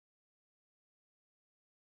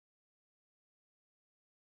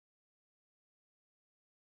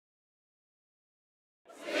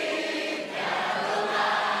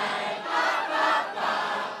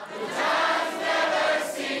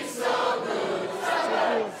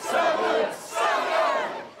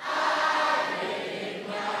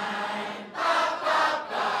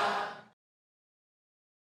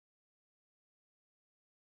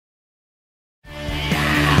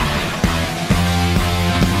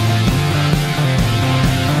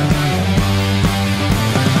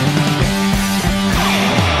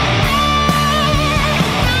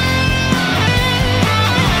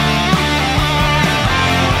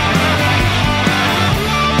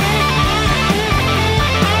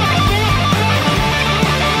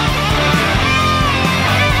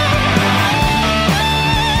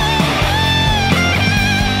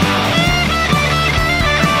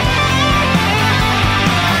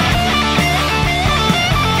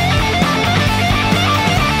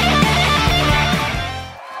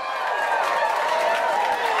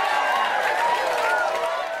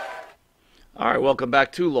welcome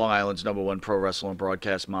back to Long Island's #1 pro wrestling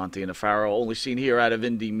broadcast, Monte The Pharaoh, only seen here out of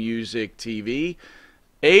Indie Music TV.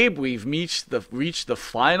 Abe, we've reached the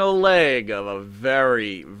final leg of a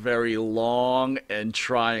very, very long and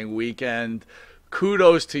trying weekend.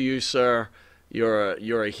 Kudos to you, sir.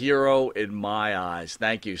 You're a hero in my eyes.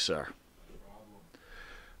 Thank you, sir.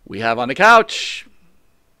 We have on the couch,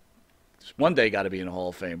 one day got to be in the Hall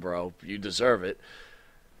of Fame, bro. You deserve it.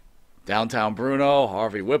 Downtown Bruno,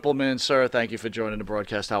 Harvey Wippleman, sir. Thank you for joining the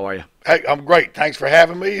broadcast. How are you? Hey, I'm great. Thanks for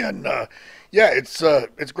having me. And yeah,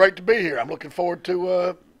 it's great to be here. I'm looking forward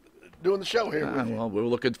to doing the show here. Well, we're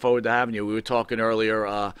looking forward to having you. We were talking earlier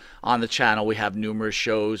on the channel. We have numerous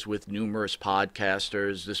shows with numerous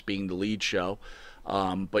podcasters, this being the lead show.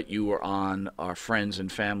 But you were on our friends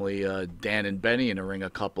and family, Dan and Benny, in a ring a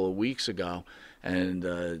couple of weeks ago,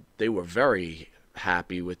 and they were very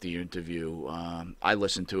happy with the interview. I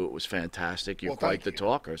listened to it. It was fantastic. You're quite the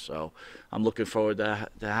talker, so I'm looking forward to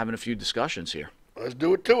having a few discussions here. Let's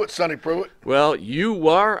do it to it, Sonny Pruitt. Well, you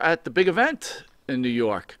were at the big event in New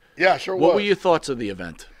York. Yeah, sure was. What were your thoughts of the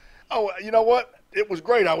event? Oh, you know what? It was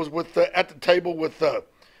great. I was at the table with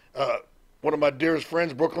one of my dearest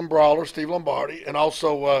friends, Brooklyn Brawler, Steve Lombardi, and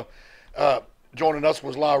also joining us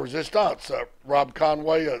was La Resistance, Rob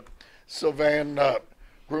Conway, Sylvain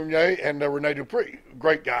Grunier, and Rene Dupree.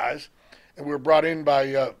 Great guys. And we were brought in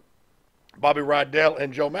by Bobby Rydell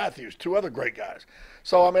and Joe Matthews, two other great guys.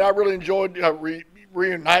 So, I mean, I really enjoyed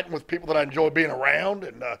reuniting with people that I enjoy being around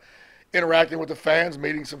and interacting with the fans,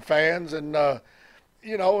 meeting some fans, and,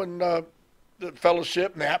 you know, and the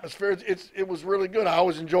fellowship and the atmosphere. It was really good. I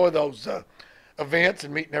always enjoy those events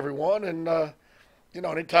and meeting everyone. And, you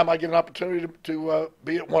know, anytime I get an opportunity to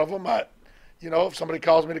be at one of them, you know, if somebody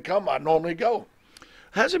calls me to come, I normally go.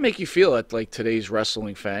 How does it make you feel at, like, today's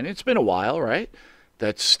wrestling fan? It's been a while, right?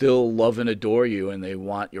 That still love and adore you, and they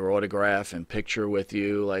want your autograph and picture with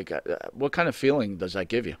you. Like, what kind of feeling does that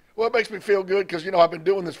give you? Well, it makes me feel good because, you know, I've been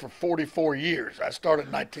doing this for 44 years. I started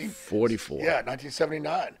in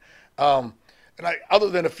 1979. And other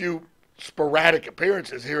than a few sporadic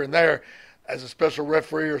appearances here and there as a special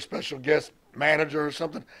referee or special guest manager or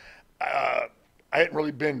something, I hadn't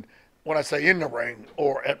really been, when I say in the ring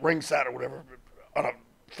or at ringside or whatever, on a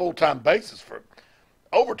full-time basis for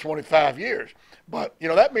over 25 years. But, you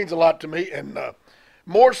know, that means a lot to me, and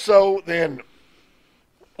more so than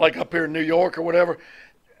like up here in New York or whatever,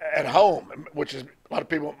 at home, which is a lot of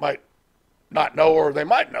people might not know, or they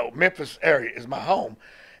might know, Memphis area is my home.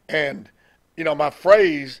 And, you know, my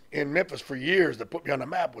phrase in Memphis for years that put me on the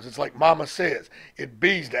map was, it's like Mama says, it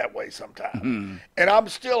bees that way sometimes. Mm-hmm. And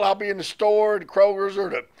I'll be in the store, the Kroger's or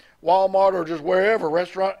the Walmart or just wherever,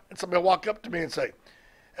 restaurant, and somebody will walk up to me and say,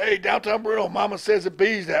 hey, Downtown Bruno, Mama says it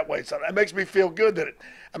bees that way. So that makes me feel good that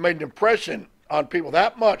I made an impression on people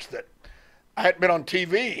that much that I hadn't been on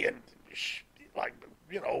TV in, like,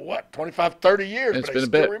 you know, what, 25, 30 years. It's but been I a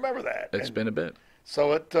still bit. remember that. It's been a bit.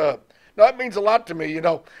 So no, it means a lot to me, you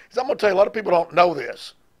know. Because I'm going to tell you, a lot of people don't know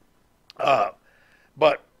this.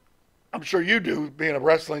 But I'm sure you do, being a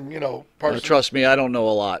wrestling, you know, person. Trust me, I don't know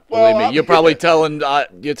a lot. Well, believe me. You're probably telling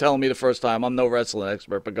me the first time. I'm no wrestling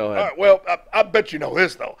expert, but go ahead. All right, well, I bet you know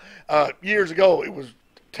this, though. Years ago, it was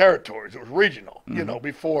territories. It was regional, you know,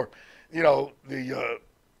 before, you know, the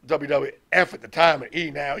WWF at the time, and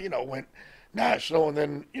E now, you know, went national and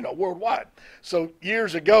then, you know, worldwide. So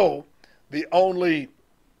years ago, the only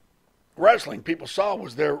wrestling people saw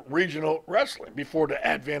was their regional wrestling before the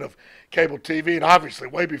advent of cable TV, and obviously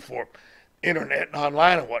way before internet and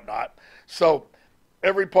online and whatnot. So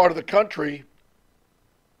every part of the country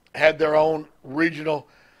had their own regional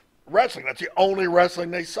wrestling. That's the only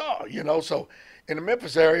wrestling they saw, you know. So in the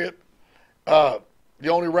Memphis area, the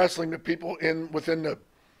only wrestling that people within the,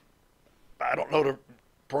 I don't know the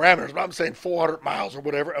parameters, but I'm saying 400 miles or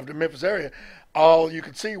whatever of the Memphis area, all you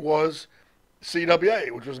could see was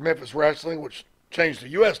CWA, which was Memphis Wrestling, which changed to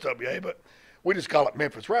USWA, but we just call it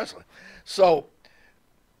Memphis Wrestling. So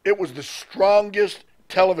it was the strongest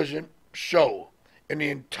television show in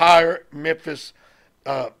the entire Memphis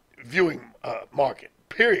viewing market,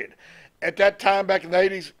 period. At that time, back in the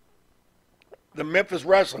 80s, the Memphis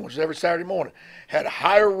Wrestling, which is every Saturday morning, had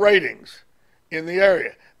higher ratings in the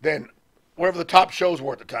area than wherever the top shows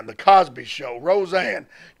were at the time. The Cosby Show, Roseanne,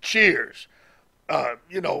 Cheers,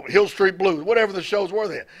 you know, Hill Street Blues, whatever the shows were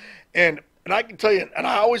then. And I can tell you, and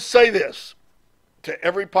I always say this to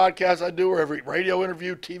every podcast I do or every radio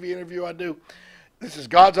interview, TV interview I do, this is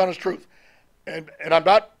God's honest truth. And I'm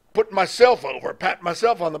not putting myself over, patting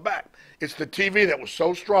myself on the back. It's the TV that was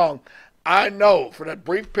so strong. I know for that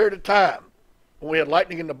brief period of time when we had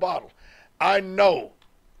lightning in the bottle, I know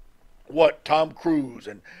what Tom Cruise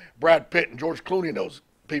and Brad Pitt and George Clooney and those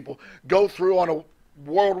people go through on a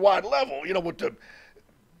worldwide level, with the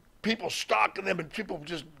people stalking them and people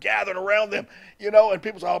just gathering around them, and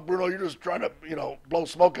people say, oh, Bruno, you're just trying to, blow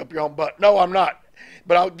smoke up your own butt. No, I'm not.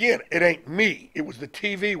 But again, it ain't me. It was the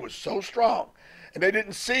TV was so strong. And they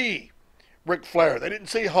didn't see Ric Flair. They didn't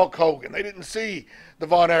see Hulk Hogan. They didn't see the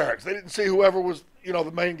Von Erichs. They didn't see whoever was,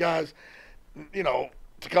 the main guys, to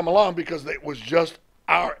come along because it was just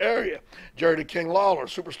our area. Jerry the King Lawler,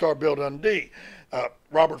 Superstar Bill Dundee,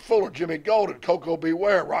 Robert Fuller, Jimmy Golden, Coco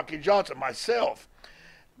Beware, Rocky Johnson, myself.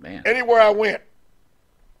 Man. Anywhere I went,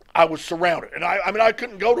 I was surrounded. And I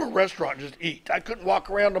couldn't go to a restaurant and just eat. I couldn't walk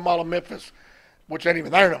around the Mall of Memphis, which ain't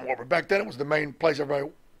even there no more. But back then it was the main place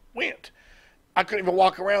everybody went. I couldn't even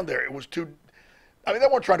walk around there. It was too, they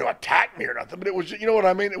weren't trying to attack me or nothing, but it was, you know what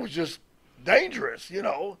I mean? It was just dangerous, It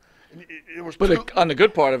was on the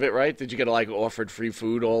good part of it, right? Did you get offered free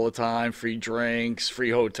food all the time, free drinks,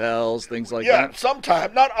 free hotels, things like that? Yeah,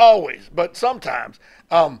 sometimes, not always, but sometimes.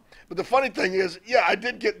 But the funny thing is, I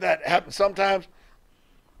did get that happen sometimes.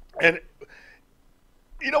 And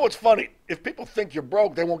you know what's funny? If people think you're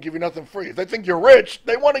broke, they won't give you nothing free. If they think you're rich,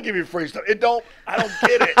 they want to give you free stuff. I don't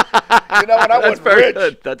get it. When I wasn't rich,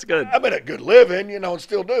 good. That's good. I made a good living, and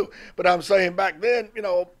still do. But I'm saying back then, in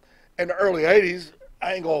the early 80s,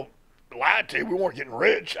 I ain't going to lie to you, we weren't getting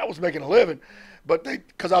rich. I was making a living. But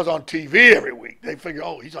because I was on TV every week, they figured,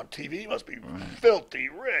 oh, he's on TV, he must be filthy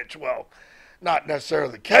rich. Well, not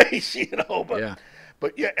necessarily the case,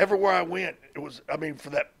 But everywhere I went, it was,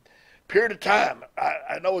 for that period of time,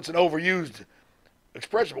 I know it's an overused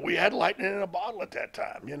expression, but we had lightning in a bottle at that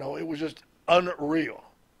time. It was just unreal.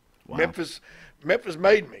 Wow. Memphis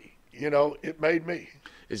made me. It made me.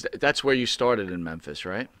 That's where you started in Memphis,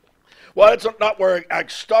 right? Well, that's not where I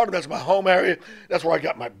started. That's my home area. That's where I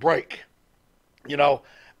got my break. I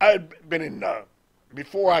had been in,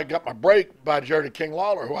 before I got my break by Jerry the King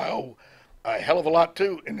Lawler, who I owe a hell of a lot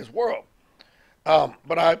to in this world.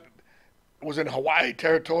 But I was in Hawaii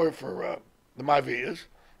territory for the Maivias.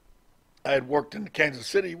 I had worked in Kansas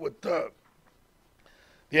City with the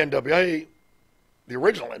NWA, the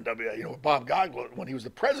original NWA, with Bob Geigler when he was the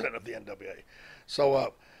president of the NWA. So,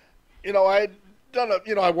 I had done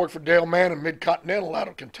I worked for Dale Mann and Mid-Continental out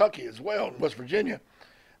of Kentucky as well, and West Virginia.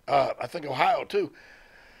 I think Ohio too.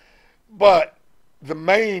 But the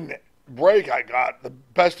main break I got, the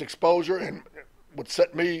best exposure and what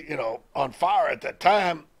set me, on fire at that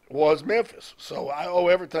time was Memphis. So I owe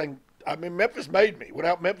everything. Memphis made me.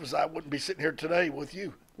 Without Memphis, I wouldn't be sitting here today with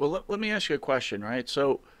you. Well, let me ask you a question, right?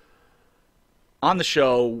 So on the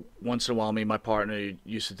show, once in a while, me and my partner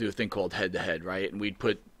used to do a thing called head-to-head, right? And we'd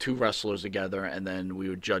put two wrestlers together, and then we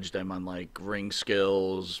would judge them on, ring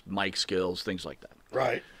skills, mic skills, things like that.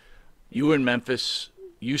 Right. You were in Memphis.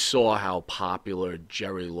 You saw how popular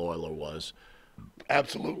Jerry Lawler was.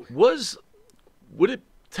 Absolutely.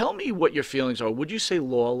 Tell me what your feelings are. Would you say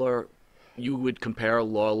you would compare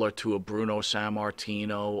Lawler to a Bruno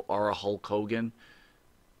Sammartino or a Hulk Hogan?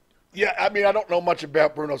 Yeah, I don't know much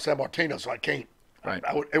about Bruno Sammartino, so I can't. Right.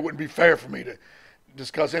 It wouldn't be fair for me to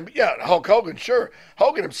discuss him. But yeah, Hulk Hogan, sure.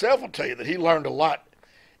 Hogan himself will tell you that he learned a lot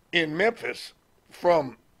in Memphis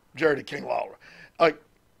from Jerry the King Lawler. Like,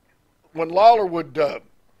 when Lawler would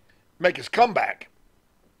make his comeback,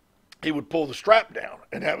 he would pull the strap down,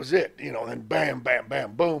 and that was it. And then bam, bam,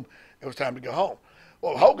 bam, boom, it was time to go home.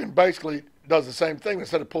 Well, Hogan basically does the same thing.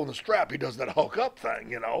 Instead of pulling the strap, he does that Hulk up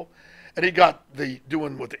thing, And he got the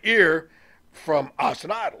doing with the ear from Austin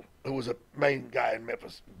Idol, who was a main guy in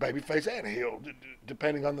Memphis, babyface and heel,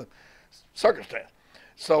 depending on the circumstance.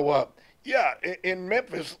 So, in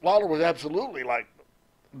Memphis, Lawler was absolutely like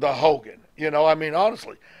the Hogan.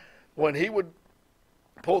 Honestly, when he would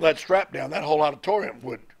pull that strap down, that whole auditorium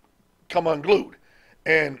would come unglued.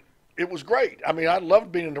 And it was great. I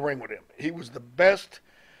loved being in the ring with him. He was the best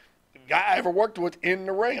guy I ever worked with in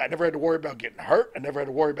the ring. I never had to worry about getting hurt. I never had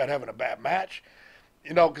to worry about having a bad match,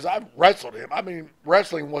 because I've wrestled him.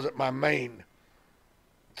 Wrestling wasn't my main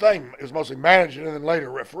thing. It was mostly managing and then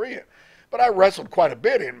later refereeing. But I wrestled quite a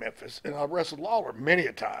bit in Memphis, and I wrestled Lawler many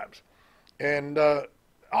a times. And I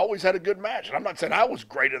always had a good match. And I'm not saying I was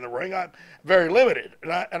great in the ring. I'm very limited,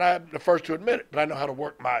 and I'm the first to admit it. But I know how to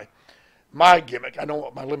work my gimmick. I know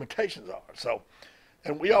what my limitations are. So,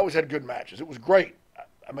 and we always had good matches. It was great.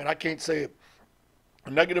 I can't say a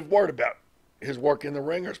negative word about his work in the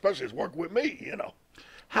ring, or especially his work with me,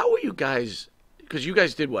 How were you guys, because you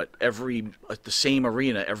guys did what, the same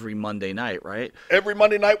arena every Monday night, right? Every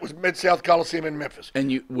Monday night was Mid-South Coliseum in Memphis.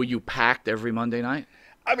 And were you packed every Monday night?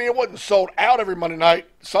 It wasn't sold out every Monday night.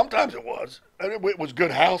 Sometimes it was. It was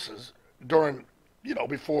good houses during,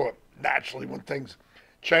 before naturally, when things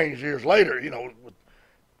changed years later,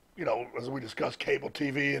 as we discussed cable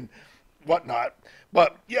TV and whatnot.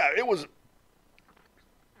 But yeah, it was,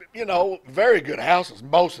 very good houses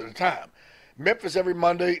most of the time. Memphis every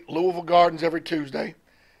Monday, Louisville Gardens every Tuesday,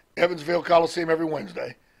 Evansville Coliseum every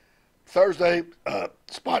Wednesday, Thursday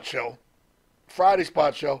spot show, Friday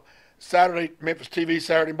spot show, Saturday Memphis TV,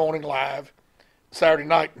 Saturday morning live, Saturday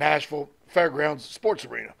night Nashville Fairgrounds Sports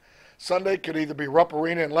Arena. Sunday could either be Rupp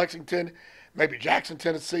Arena in Lexington, maybe Jackson,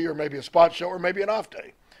 Tennessee, or maybe a spot show, or maybe an off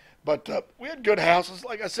day. But we had good houses.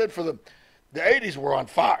 Like I said, for the 80s were on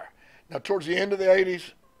fire. Now, towards the end of the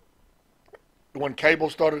 80s, when cable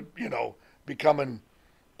started, becoming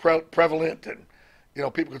prevalent, and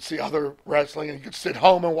people could see other wrestling, and you could sit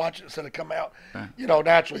home and watch it instead of come out. Right.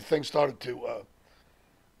 Naturally things started to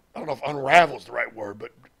I don't know if unravel is the right word,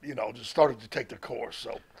 but just started to take their course.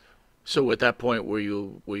 So at that point, were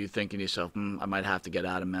you thinking to yourself, I might have to get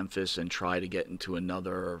out of Memphis and try to get into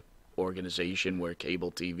another organization where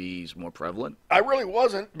cable TV is more prevalent? I really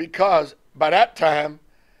wasn't, because by that time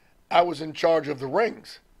I was in charge of the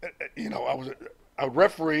rings. I would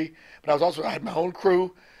referee, but I had my own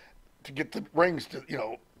crew to get the rings to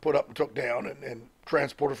put up and took down and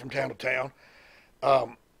transported from town to town.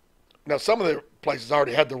 Now some of the places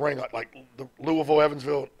already had the ring, like the Louisville,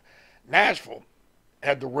 Evansville, Nashville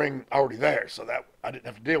had the ring already there, so that I didn't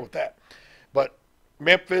have to deal with that. But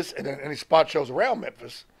Memphis and then any spot shows around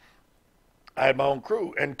Memphis, I had my own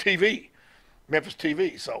crew and TV, Memphis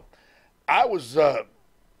TV. So I was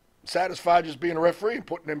satisfied just being a referee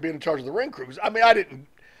and being in charge of the ring crews. I mean, I didn't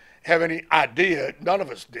have any idea, none of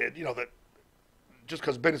us did, that just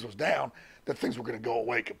because business was down, that things were going to go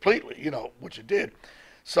away completely, which it did.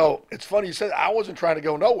 So it's funny you said I wasn't trying to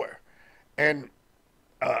go nowhere. And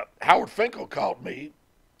Howard Finkel called me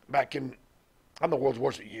back in, I'm the world's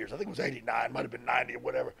worst at years, I think it was 89, might have been 90 or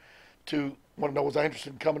whatever, to want to know was I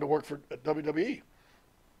interested in coming to work for WWE.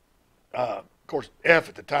 Of course, F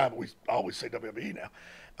at the time, but we always say WWE now.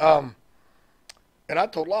 And I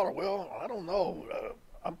told Lauer, well, I don't know.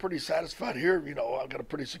 I'm pretty satisfied here. I've got a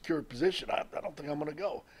pretty secure position. I don't think I'm going to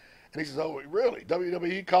go. And he says, oh, really?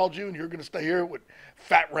 WWE called you and you're going to stay here with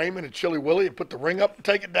Fat Raymond and Chilly Willie and put the ring up and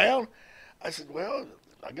take it down? I said, well,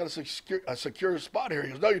 I got a secure spot here.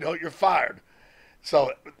 He goes, no, you don't. You're fired.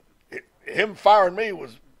 So him firing me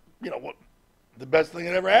was, what the best thing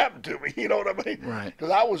that ever happened to me. You know what I mean? Right.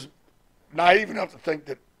 Because I was naive enough to think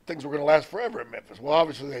that things were going to last forever in Memphis. Well,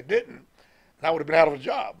 obviously they didn't. And I would have been out of a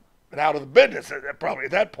job and out of the business probably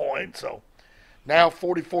at that point. So now,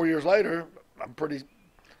 44 years later, I'm pretty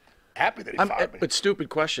happy that he fired me. But stupid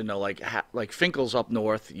question though, like Finkel's up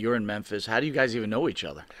north, you're in Memphis. How do you guys even know each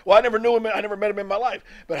other? Well, I never knew him. I never met him in my life.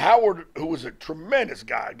 But Howard, who was a tremendous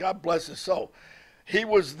guy, God bless his soul, he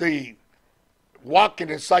was the walking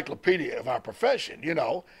encyclopedia of our profession,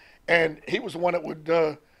 and he was the one that would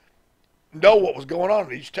know what was going on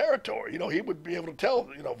in each territory. He would be able to tell,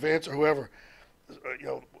 Vince or whoever,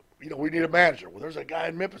 we need a manager. Well, there's a guy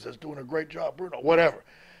in Memphis that's doing a great job, Bruno, whatever.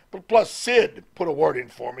 But plus Sid put a word in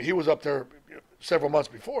for me. He was up there several months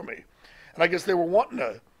before me. And I guess they were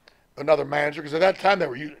wanting another manager because at that time they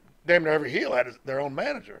were damn near every heel had their own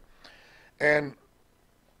manager. And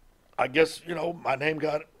I guess, my name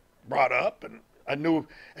got brought up, and I knew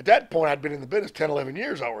at that point I'd been in the business 10, 11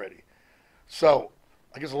 years already. So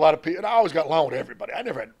I guess a lot of people, and I always got along with everybody. I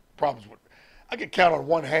never had problems with, I could count on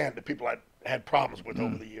one hand the people I had problems with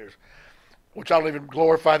over the years, which I don't even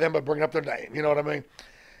glorify them by bringing up their name. You know what I mean?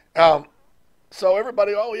 So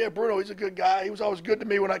everybody, oh yeah, Bruno, he's a good guy. He was always good to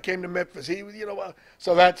me when I came to Memphis. He,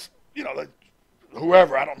 so that's,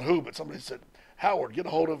 whoever, I don't know who, but somebody said, Howard, get a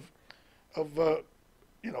hold of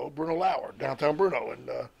Bruno Lauer, Downtown Bruno, and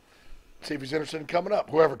see if he's interested in coming up.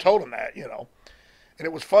 Whoever told him that, And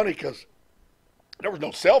it was funny because there was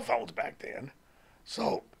no cell phones back then.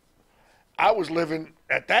 So I was living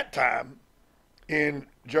at that time in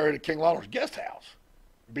Jerry the King Lawler's guest house,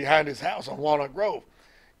 behind his house on Walnut Grove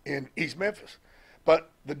in East Memphis.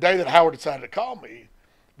 But the day that Howard decided to call me,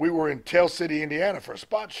 we were in Tell City, Indiana for a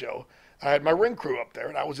spot show. I had my ring crew up there,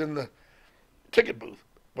 and I was in the ticket booth.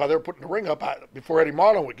 While they were putting the ring up, before Eddie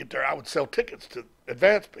Marlin would get there, I would sell tickets to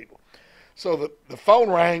advance people. So the phone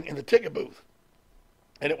rang in the ticket booth,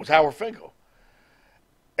 and it was Howard Finkel.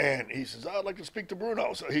 And he says, I'd like to speak to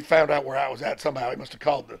Bruno. So he found out where I was at somehow. He must have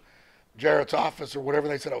called the Jarrett's office or whatever.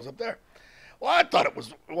 They said I was up there. Well, I thought it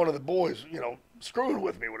was one of the boys, screwing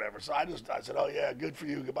with me or whatever. So I said, oh, yeah, good for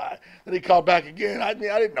you, goodbye. Then he called back again. I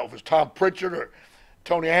didn't know if it was Tom Pritchard or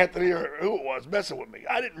Tony Anthony or who it was messing with me.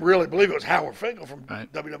 I didn't really believe it was Howard Finkel from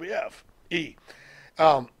WWF.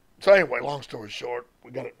 So anyway, long story short,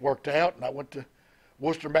 we got it worked out, and I went to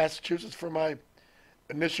Worcester, Massachusetts for my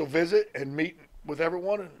initial visit and meet with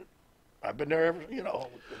everyone, and I've been there ever,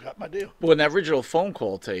 got my deal. When that original phone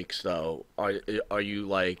call takes, though, are you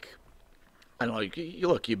like, I don't know,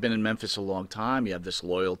 look, you've been in Memphis a long time. You have this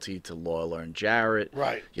loyalty to Lauer and Jarrett.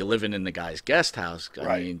 Right. You're living in the guy's guest house.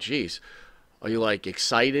 I mean, geez. Are you, like,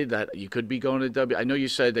 excited that you could be going to W? I know you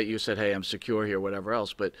said, hey, I'm secure here, whatever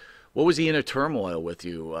else, but what was the inner turmoil with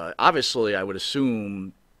you? Obviously, I would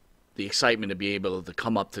assume the excitement to be able to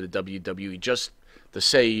come up to the WWE just to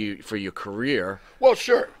say for your career. Well,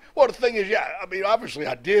 sure. Well, the thing is, yeah, I mean, obviously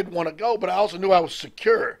I did want to go, but I also knew I was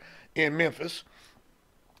secure in Memphis.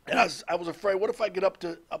 And I was afraid, what if I get up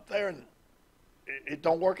there and it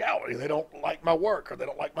don't work out? They don't like my work, or they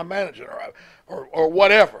don't like my manager, or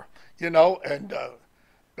whatever, And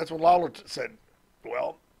that's when Lauer said,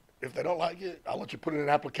 well, if they don't like you, I'll let you put in an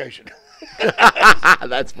application.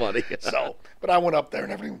 That's funny. So, but I went up there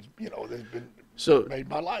and everything, they've been made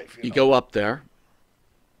my life. You go up there.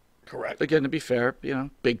 Correct. Again, to be fair,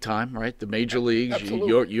 big time, right? The major leagues,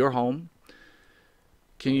 absolutely. You're home.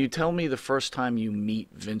 Can you tell me the first time you meet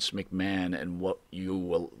Vince McMahon and what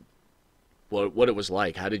it was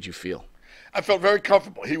like? How did you feel? I felt very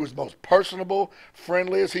comfortable. He was the most personable,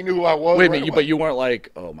 friendliest. He knew who I was. Wait a minute, but you weren't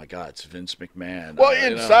like, oh my God, it's Vince McMahon. Well,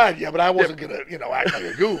 inside, yeah, but I wasn't gonna, act like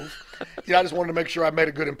a goof. I just wanted to make sure I made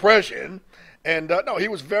a good impression. And no, he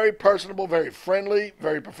was very personable, very friendly,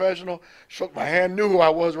 very professional. Shook my hand, knew who I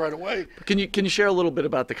was right away. Can you share a little bit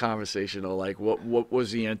about the conversation, though? Like, what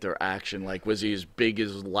was the interaction like? Was he as big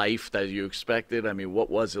as life that you expected? I mean, what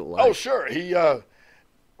was it like? Oh, sure.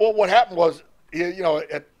 Well, what happened was,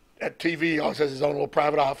 at TV, he always has his own little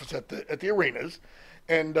private office at the arenas,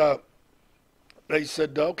 and they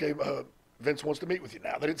said, okay, Vince wants to meet with you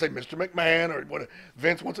now. They didn't say Mr. McMahon or what.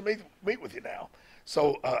 Vince wants to meet with you now.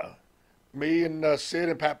 So me and Sid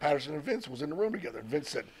and Pat Patterson and Vince was in the room together. And Vince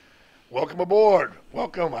said, welcome aboard.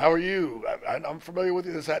 Welcome. How are you? I'm familiar with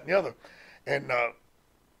you, this, that, and the other. And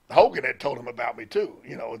Hogan had told him about me, too,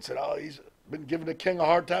 and said, oh, he's been giving the King a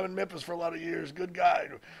hard time in Memphis for a lot of years. Good guy.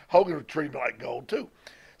 Hogan treated me like gold, too.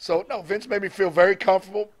 So, no, Vince made me feel very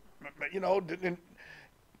comfortable.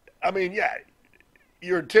 I mean, yeah,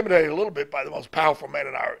 you're intimidated a little bit by the most powerful man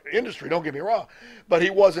in our industry, don't get me wrong. But he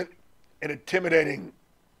wasn't an intimidating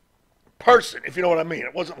person, if you know what I mean.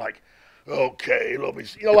 It wasn't like, okay, let me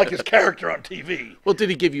see, like his character on TV. Well, did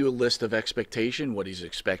he give you a list of expectation, what he's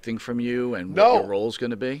expecting from you and what your role's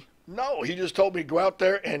going to be? No, he just told me to go out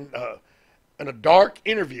there and in a dark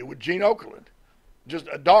interview with Gene Okerlund. Just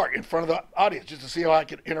a dark in front of the audience, just to see how I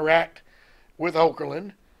could interact with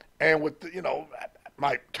Okerlund and with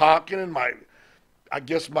my talking and my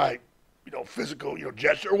physical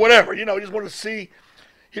gesture or whatever. He just wanted to see.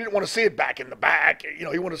 He didn't want to see it back in the back. He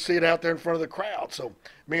wanted to see it out there in front of the crowd. So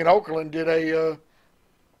me and Okerlund did a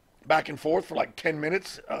back and forth for like 10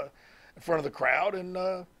 minutes in front of the crowd, and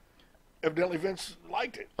evidently Vince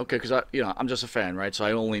liked it. Okay, because I'm just a fan, right? So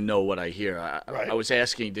I only know what I hear. I was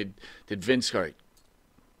asking, did Vince go,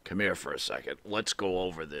 come here for a second, let's go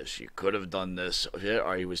over this, you could have done this,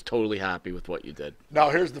 or he was totally happy with what you did? Now,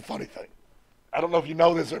 here's the funny thing. I don't know if you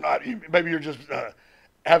know this or not. Maybe you're just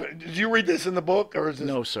did you read this in the book, or is this?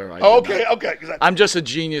 No, sir. Okay. I'm just a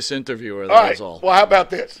genius interviewer. That's all. Well, how about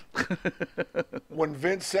this? When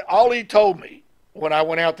Vince said, all he told me when I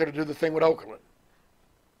went out there to do the thing with Okerlund,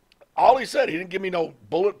 all he said, he didn't give me no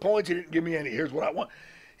bullet points. He didn't give me any, here's what I want.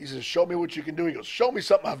 He says, show me what you can do. He goes, show me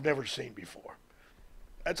something I've never seen before.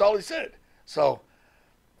 That's all he said. So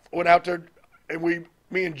went out there, and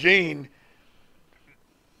me and Gene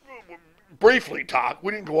briefly talked.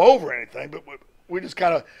 We didn't go over anything, but we just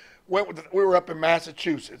kind of went with we were up in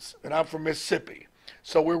Massachusetts, and I'm from Mississippi.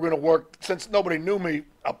 So we were going to work, since nobody knew me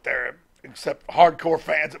up there except hardcore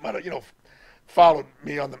fans that might have, followed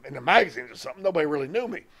me in the magazines or something. Nobody really knew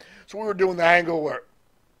me. So we were doing the angle where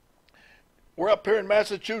we're up here in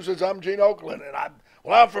Massachusetts. I'm Gene Okerlund, and I'm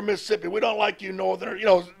from Mississippi. We don't like you Northern,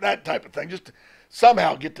 that type of thing. Just to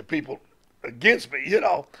somehow get the people against me,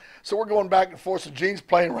 So we're going back and forth. So Gene's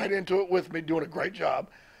playing right into it with me, doing a great job.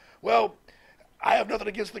 Well, I have nothing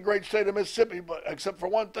against the great state of Mississippi, but except for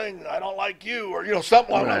one thing, I don't like you, or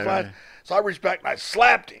something along those lines. So I reached back and I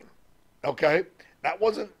slapped him. Okay, that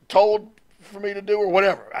wasn't told for me to do or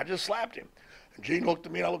whatever. I just slapped him. And Gene looked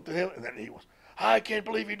at me, and I looked at him, and then he was, I can't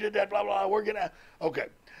believe you did that. Blah blah. We're gonna. Okay,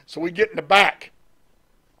 so we get in the back,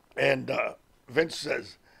 and Vince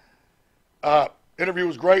says, "Interview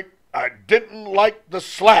was great. I didn't like the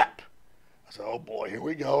slap." I said, "Oh boy, here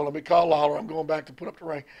we go. Let me call Lauer. I'm going back to put up the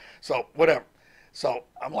ring." So whatever. So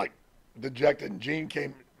I'm like dejected, and Gene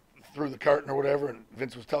came through the curtain or whatever, and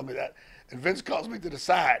Vince was telling me that. And Vince calls me to the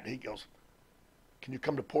side. He goes, can you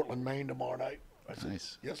come to Portland, Maine tomorrow night? I said,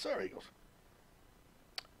 Nice. yes, sir. He goes,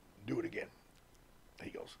 do it again. He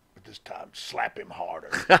goes, but this time slap him harder.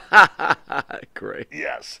 Great.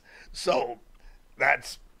 Yes. So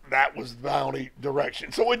that was the only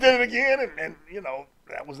direction. So we did it again, and you know,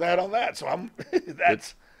 that was that on that. So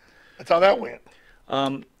that's how that went.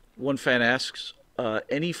 One fan asks,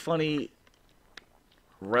 any funny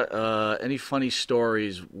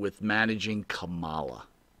stories with managing Kamala?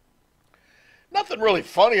 Nothing really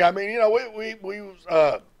funny. I mean, you know, we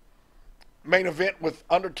main event with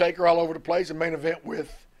Undertaker all over the place, and main event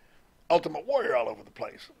with Ultimate Warrior all over the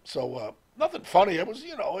place. So nothing funny. It was,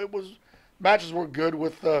 you know, matches were good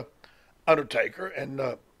with Undertaker, and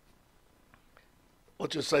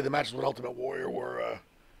let's just say the matches with Ultimate Warrior were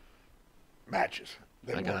matches.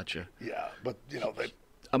 I gotcha. Yeah, but you know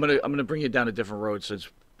I'm gonna bring you down a different road since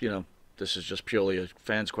you know this is just purely a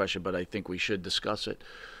fan's question, but I think we should discuss it.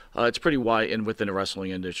 It's pretty wide within the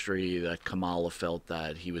wrestling industry that Kamala felt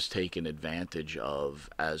that he was taken advantage of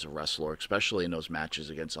as a wrestler, especially in those matches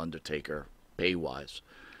against Undertaker, pay-wise.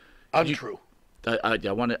 untrue.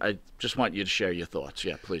 I just want you to share your thoughts.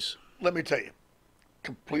 Yeah, please. Let me tell you,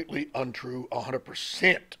 completely untrue,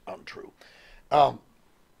 100% untrue.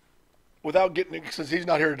 Without getting, since he's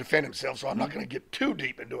not here to defend himself, so I'm not going to get too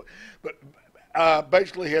deep into it. But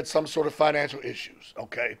basically, he had some sort of financial issues,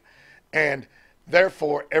 okay? And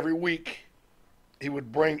therefore, every week, he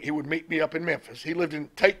would meet me up in Memphis. He lived in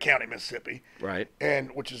Tate County, Mississippi. Right.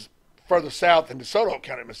 And which is further south in DeSoto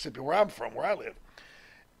County, Mississippi, where I'm from, where I live.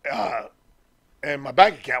 And my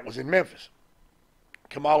bank account was in Memphis.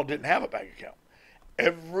 Kamala didn't have a bank account.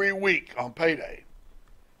 Every week on payday,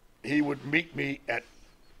 he would meet me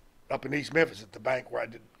up in East Memphis at the bank where I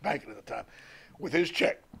did banking at the time with his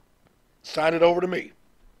check, sign it over to me.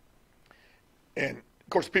 And of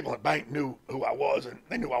course, the people at the bank knew who I was, and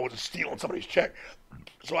they knew I wasn't stealing somebody's check.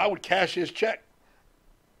 So I would cash his check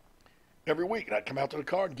every week, and I'd come out to the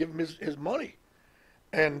car and give him his money.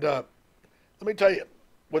 And let me tell you,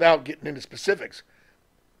 without getting into specifics,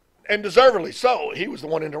 and deservedly so, he was the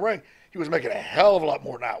one in the ring. He was making a hell of a lot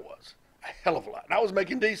more than I was. A hell of a lot. And I was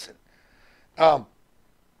making decent. And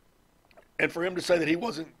for him to say that he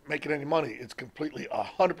wasn't making any money, it's completely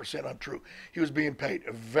 100% untrue. He was being paid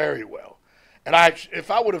very well. And if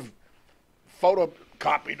I would have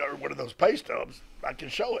photocopied or one of those pay stubs, I can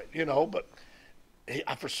show it, you know. But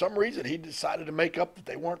for some reason, he decided to make up that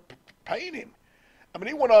they weren't paying him. I mean,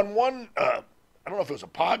 he went on one, I don't know if it was a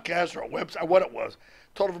podcast or a website, what it was,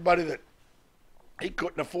 told everybody that he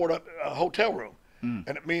couldn't afford a hotel room.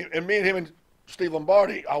 And me and him and Steve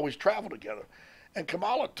Lombardi always traveled together. And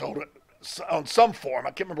Kamala told it on some forum,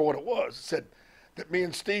 I can't remember what it was, said that me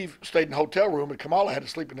and Steve stayed in a hotel room and Kamala had to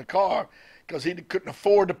sleep in the car because he couldn't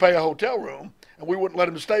afford to pay a hotel room and we wouldn't let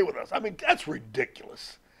him stay with us. I mean, that's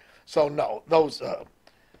ridiculous. So, no, those,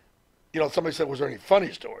 you know, somebody said, was there any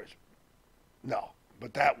funny stories? No,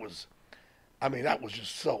 but that was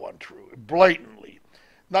just so untrue, blatantly.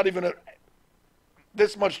 Not even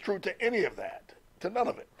this much truth to any of that, to none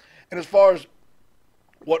of it. And as far as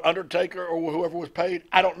what Undertaker or whoever was paid,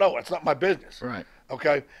 I don't know. It's not my business. Right.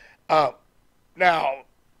 Okay? Now,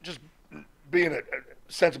 just being a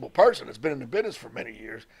sensible person that's been in the business for many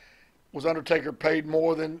years, was Undertaker paid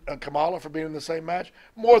more than Kamala for being in the same match?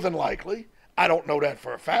 More than likely. I don't know that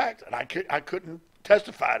for a fact, and I couldn't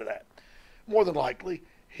testify to that. More than likely,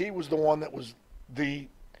 he was the one that was the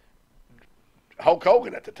Hulk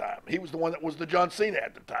Hogan at the time. He was the one that was the John Cena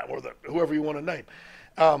at the time, or whoever you want to name.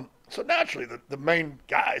 So naturally, the main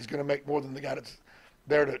guy is going to make more than the guy that's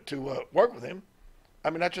there to work with him. I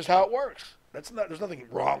mean, that's just how it works. There's nothing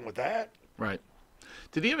wrong with that. Right.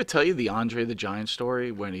 Did he ever tell you the Andre the Giant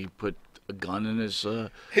story when he put a gun in his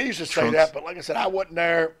He used to say trunks? that, but like I said, I wasn't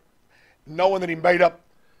there knowing that he made up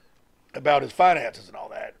about his finances and all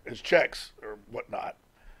that, his checks or whatnot.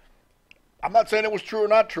 I'm not saying it was true or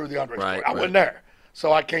not true, the Andre story. I wasn't there,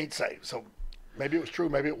 so I can't say. So maybe it was true,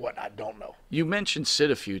 maybe it wasn't. I don't know. You mentioned Sid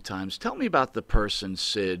a few times. Tell me about the person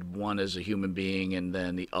Sid, one as a human being and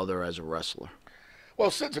then the other as a wrestler.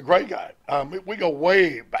 Well, Sid's a great guy. We go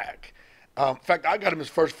way back. In fact, I got him his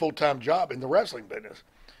first full-time job in the wrestling business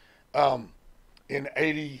in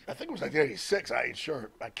 80, I think it was 1986, I ain't sure.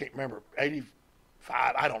 I can't remember.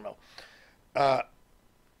 85, I don't know.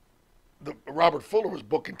 Robert Fuller was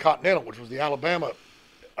booking Continental, which was the Alabama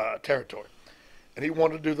territory. And he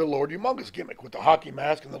wanted to do the Lord Humongous gimmick with the hockey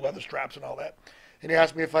mask and the leather straps and all that. And he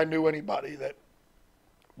asked me if I knew anybody that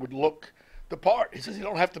would look the part. He says, you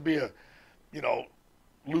don't have to be a, you know,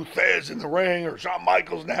 Lou Thez in the ring or Shawn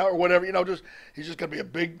Michaels now or whatever, you know, he's just going to be a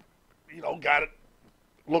big, you know, guy that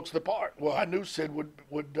looks the part. Well, I knew Sid would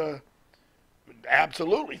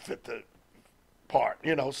absolutely fit the part,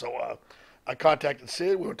 you know. So I contacted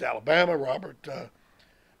Sid. We went to Alabama. Robert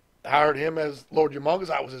hired him as Lord Humongous.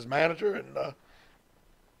 I was his manager, and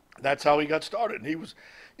that's how he got started. And he was,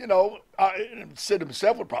 you know, and Sid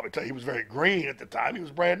himself would probably tell you he was very green at the time. He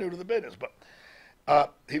was brand new to the business, but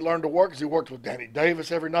he learned to work because he worked with Danny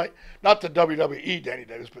Davis every night. Not the WWE Danny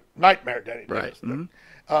Davis, but Nightmare Danny Davis,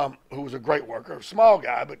 who was a great worker. A small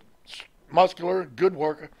guy, but muscular, good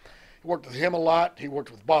worker. He worked with him a lot. He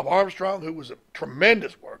worked with Bob Armstrong, who was a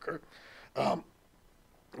tremendous worker.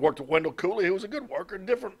 Worked with Wendell Cooley, who was a good worker,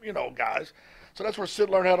 different, you know, guys. So that's where Sid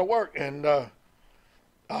learned how to work. And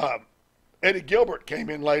Eddie Gilbert came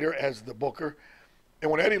in later as the booker. And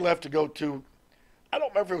when Eddie left to go to, I don't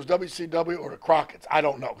remember if it was WCW or the Crockett's. I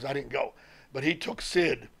don't know because I didn't go. But he took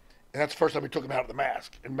Sid, and that's the first time he took him out of the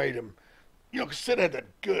mask and made him, you know, because Sid had that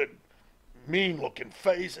good, mean-looking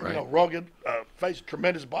face, and, you know, rugged face,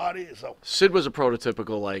 tremendous body. So Sid was a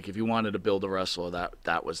prototypical, like, if you wanted to build a wrestler,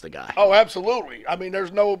 that was the guy. Oh, absolutely. I mean,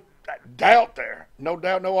 there's no doubt there. No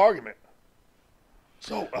doubt, no argument.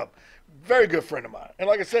 So, very good friend of mine. And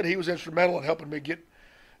like I said, he was instrumental in helping me get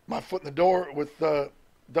my foot in the door with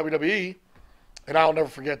WWE, and I'll never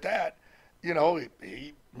forget that. You know,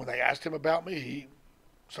 he when they asked him about me, he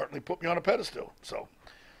certainly put me on a pedestal. So,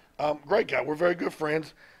 great guy. We're very good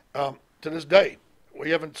friends to this day.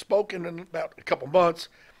 We haven't spoken in about a couple months,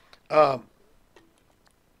 but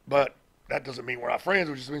that doesn't mean we're not friends.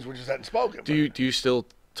 It just means we just hadn't spoken. Do you still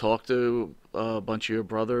talk to a bunch of your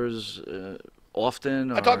brothers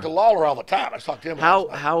often? Or? I talk to Lawler all the time. I talk to him.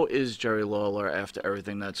 How is Jerry Lawler after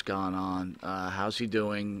everything that's gone on? How's he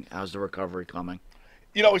doing? How's the recovery coming?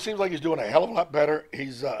 You know, he seems like he's doing a hell of a lot better.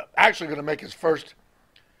 He's actually going to make his first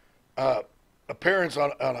appearance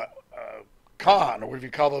on a con, or whatever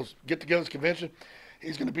you call those get-togethers, convention.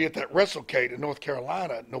 He's going to be at that WrestleCade in North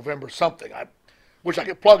Carolina, November something. I wish I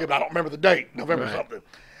could plug him. I don't remember the date. November something.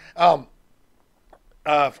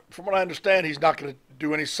 From what I understand, he's not going to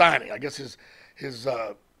do any signing. I guess his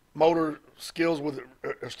motor skills with it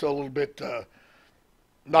are still a little bit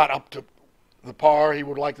not up to the par he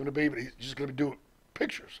would like them to be, but he's just going to do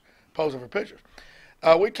pictures, posing for pictures.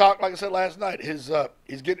 We talked, like I said last night. He's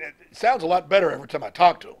getting. It sounds a lot better every time I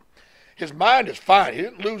talk to him. His mind is fine. He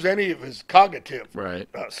didn't lose any of his cognitive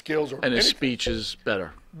skills or and his anything. Speech is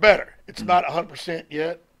better. Better. It's not 100%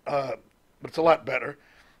 yet, but it's a lot better.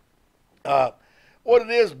 What it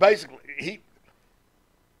is, basically, he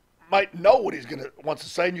might know what he's wants to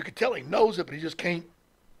say, and you can tell he knows it, but he just can't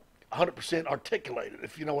 100% articulate it,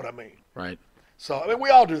 if you know what I mean. Right. So, I mean, we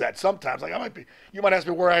all do that sometimes. Like, you might ask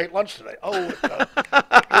me where I ate lunch today. Oh,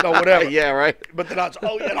 you know, whatever. Yeah, right. But then I'd say,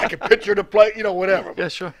 oh, yeah, and I can picture the plate, you know, whatever. Yeah,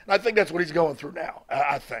 sure. And I think that's what he's going through now,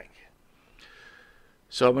 I think.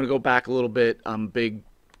 So I'm going to go back a little bit. I'm a big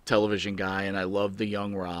television guy, and I love the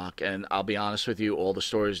Young Rock. And I'll be honest with you, all the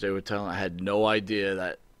stories they were telling, I had no idea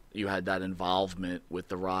that you had that involvement with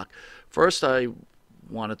The Rock. First, I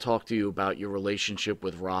want to talk to you about your relationship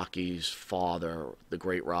with Rocky's father, the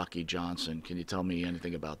great Rocky Johnson. Can you tell me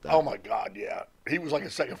anything about that? Oh, my God, yeah. He was like a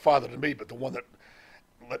second father to me, but the one that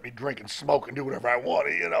let me drink and smoke and do whatever I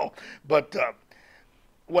wanted, you know. But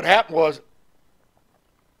what happened was,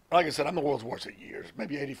 like I said, I'm the world's worst at years.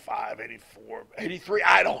 Maybe 85, 84, 83.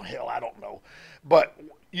 I don't know. But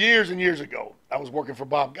years and years ago, I was working for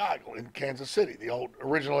Bob Geigel in Kansas City, the old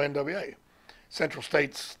original NWA. Central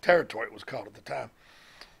States Territory it was called at the time.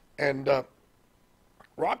 And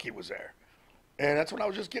Rocky was there. And that's when I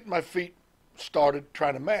was just getting my feet started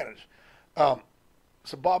trying to manage.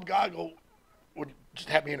 So Bob Geigel would just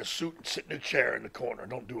have me in a suit and sit in a chair in the corner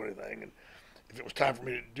and don't do anything. And if it was time for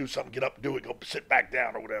me to do something, get up and do it, go sit back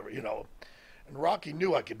down or whatever, you know. And Rocky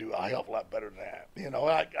knew I could do a hell of a lot better than that. You know,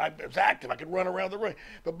 I was active. I could run around the ring.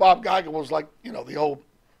 But Bob Geigel was like, you know, the old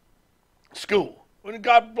school.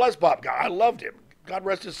 God bless Bob Geigel. I loved him. God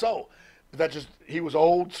rest his soul. But he was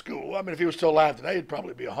old school. I mean, if he was still alive today, he'd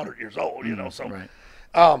probably be 100 years old, you know. So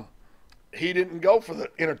he didn't go for the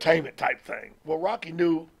entertainment type thing. Well, Rocky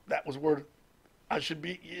knew that was where I should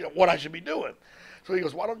be, you know, what I should be doing. So he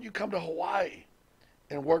goes, why don't you come to Hawaii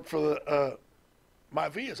and work for the my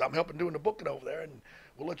Vias? I'm helping doing the booking over there, and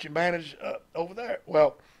we'll let you manage over there.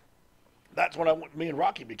 Well, that's when me and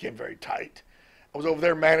Rocky became very tight. I was over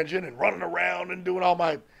there managing and running around and doing all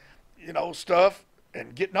my, you know, stuff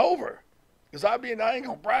and getting over. Because I ain't going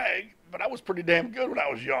to brag, but I was pretty damn good when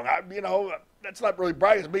I was young. You know, that's not really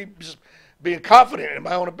bragging. It's me just being confident in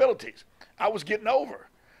my own abilities. I was getting over.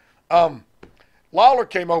 Lawler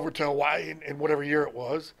came over to Hawaii in whatever year it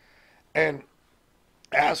was and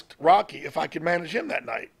asked Rocky if I could manage him that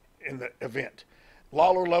night in the event.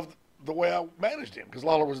 Lawler loved the way I managed him, because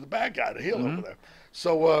Lawler was the bad guy, the heel over there.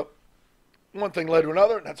 So one thing led to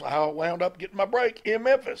another, and that's how I wound up getting my break in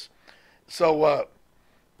Memphis. So,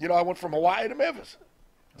 you know, I went from Hawaii to Memphis.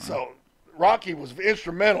 So Rocky was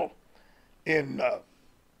instrumental in,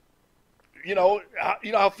 you know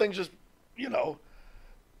how things just, you know,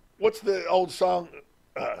 what's the old song,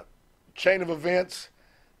 chain of events,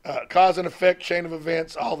 cause and effect, chain of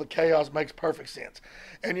events, all the chaos makes perfect sense.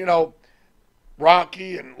 And, you know,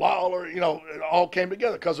 Rocky and Lawler, you know, it all came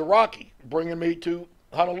together because of Rocky bringing me to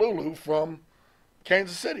Honolulu from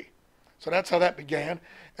Kansas City. So that's how that began.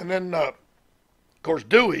 And then, of course,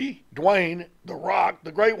 Dwayne, The Rock,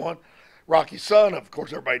 the great one, Rocky's son, of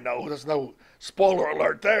course, everybody knows. There's no spoiler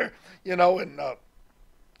alert there, you know. And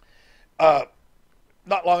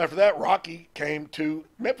not long after that, Rocky came to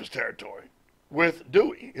Memphis territory with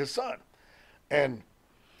Dewey, his son. And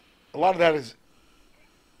a lot of that is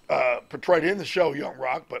portrayed in the show Young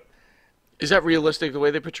Rock, but is that realistic the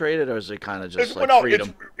way they portrayed it, or is it kind of just like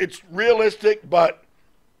freedom? It's realistic, but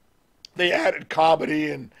they added comedy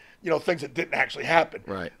and, you know, things that didn't actually happen.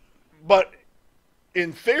 Right. But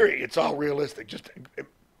in theory, it's all realistic. Just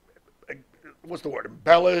what's the word?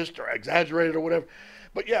 Embellished or exaggerated or whatever.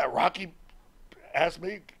 But yeah, Rocky asked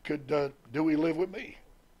me, could Dewey live with me?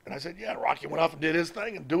 And I said, yeah. And Rocky went off and did his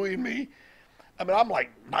thing, and Dewey and me. I mean, I'm like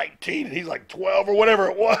 19 and he's like 12 or whatever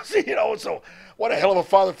it was, you know. So what a hell of a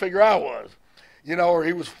father figure I was, you know, or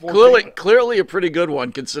he was 14. Clearly a pretty good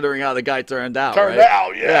one considering how the guy turned out.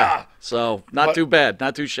 Yeah. So not too bad,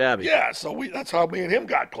 not too shabby. Yeah. So that's how me and him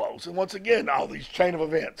got close. And once again, all these chain of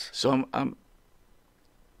events. So I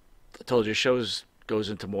told you, shows goes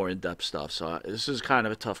into more in-depth stuff. So this is kind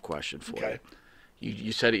of a tough question for you.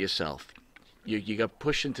 You said it yourself. You got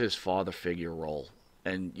pushed into this father figure role,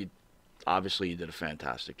 and you did a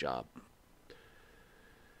fantastic job.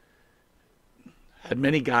 Had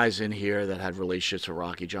many guys in here that had relationships with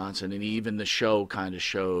Rocky Johnson, and even the show kind of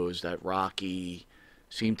shows that Rocky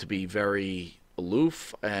seemed to be very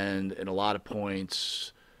aloof and in a lot of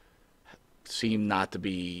points seemed not to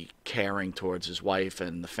be caring towards his wife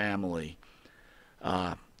and the family.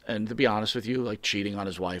 And to be honest with you, like cheating on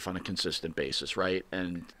his wife on a consistent basis, right?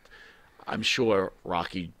 And I'm sure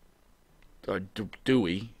Rocky, or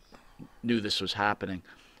Dewey, knew this was happening.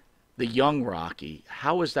 The young Rocky,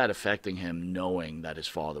 how was that affecting him knowing that his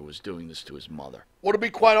father was doing this to his mother? Well, to be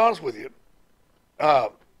quite honest with you,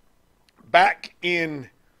 back in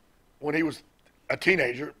when he was a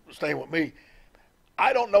teenager staying with me,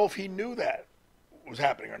 I don't know if he knew that was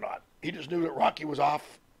happening or not. He just knew that Rocky was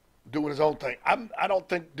off doing his own thing. I don't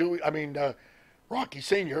think Rocky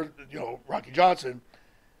Sr., you know, Rocky Johnson,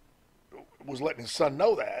 was letting his son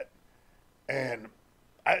know that. And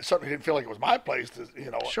I certainly didn't feel like it was my place to,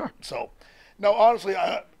 you know. Sure. So, no, honestly,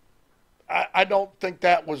 I don't think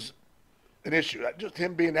that was an issue. Just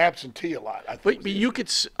him being absentee a lot. But you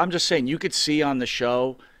could, I'm just saying, you could see on the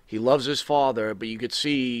show he loves his father, but you could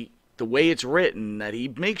see the way it's written that he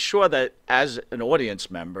makes sure that as an audience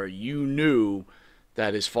member, you knew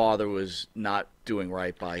that his father was not doing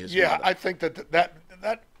right by his mother. Yeah, I think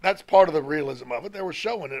that's part of the realism of it. They were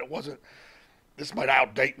showing it wasn't. This might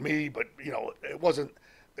outdate me, but you know, it wasn't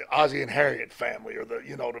the Ozzie and Harriet family or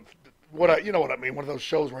you know what I mean. One of those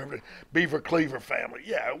shows where the Beaver Cleaver family.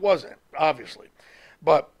 Yeah, it wasn't obviously,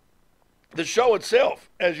 but the show itself,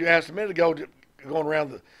 as you asked a minute ago,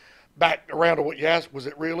 going back around to what you asked, was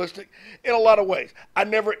it realistic? In a lot of ways.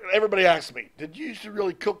 Everybody asks me, did you used to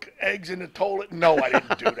really cook eggs in the toilet? No, I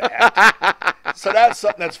didn't do that. So that's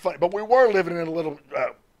something that's funny. But we were living in a little,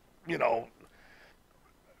 you know,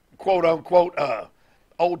 quote unquote,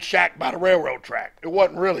 old shack by the railroad track. It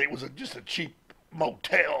wasn't really. It was just a cheap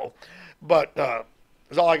motel, but it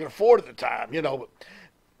was all I could afford at the time, you know. But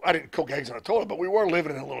I didn't cook eggs in the toilet, but we were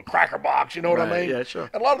living in a little cracker box, you know what I mean? Yeah, sure.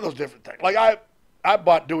 And a lot of those different things. Like I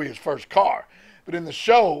bought Dewey his first car, but in the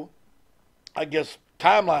show, I guess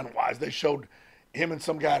timeline-wise, they showed him and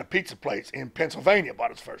some guy at a pizza place in Pennsylvania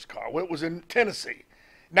bought his first car. Well, it was in Tennessee,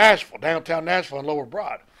 Nashville, downtown Nashville and Lower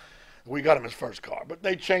Broad. We got him his first car, but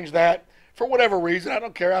they changed that for whatever reason. I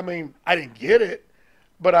don't care. I mean, I didn't get it,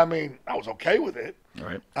 but I mean, I was okay with it.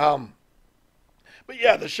 Right. But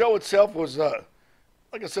yeah, the show itself was,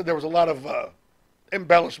 like I said, there was a lot of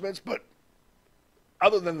embellishments, but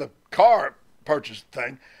other than the car purchase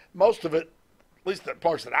thing, most of it, at least the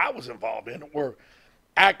parts that I was involved in, were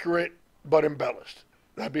accurate but embellished.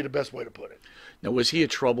 That'd be the best way to put it. Now, was he a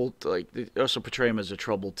troubled, like, they also portray him as a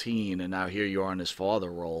troubled teen, and now here you are in his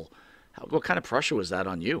father role. What kind of pressure was that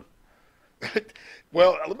on you?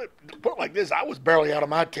 Well, let me put it like this. I was barely out of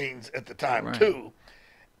my teens at the time, too.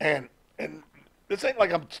 And this ain't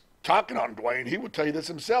like I'm talking on Dwayne, he would tell you this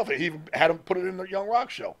himself. He even had him put it in the Young Rock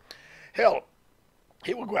show. Hell,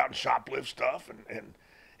 he would go out and shoplift stuff, and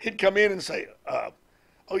he'd come in and say,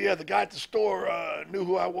 oh, yeah, the guy at the store knew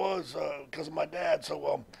who I was because of my dad.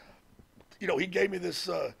 So, he gave me this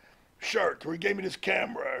shirt, or he gave me this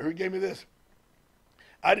camera, or he gave me this.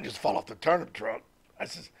 I didn't just fall off the turnip truck. I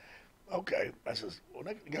says, okay. I says, well,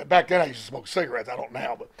 back then I used to smoke cigarettes. I don't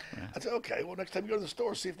now, but yeah. I said, okay, well, next time you go to the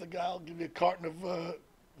store, see if the guy will give you a carton of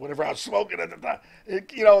whatever I was smoking at the time. And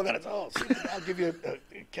then it's, I'll give you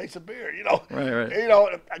a case of beer, Right.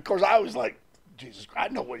 Of course, I was like, Jesus Christ,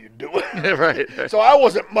 I know what you're doing. Right. So I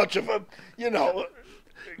wasn't much of a,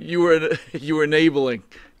 You were enabling,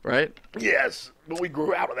 right? Yes, but we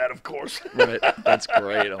grew out of that, of course. Right. That's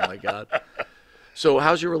great. Oh, my God. So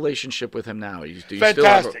how's your relationship with him now? Do you still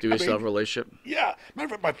have a relationship? Yeah. Matter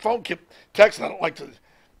of fact, my phone kept texting. I don't like to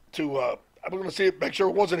I was going to see it, make sure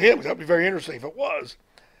it wasn't him, because that would be very interesting if it was.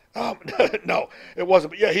 No, it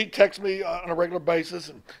wasn't. But, yeah, he texts me on a regular basis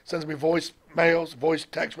and sends me voice mails, voice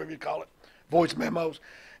text, whatever you call it, voice memos.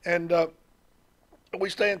 And we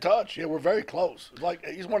stay in touch. Yeah, we're very close. It's like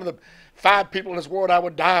he's one of the 5 people in this world I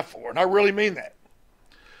would die for, and I really mean that.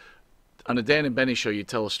 On the Dan and Benny show, you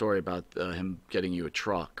tell a story about him getting you a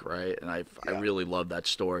truck, right? And I really love that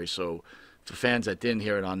story. So for fans that didn't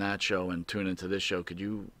hear it on that show and tune into this show, could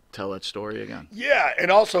you tell that story again? Yeah,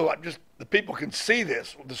 and also just the people can see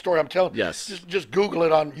this, the story I'm telling. Yes. Just Google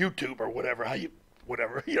it on YouTube or whatever.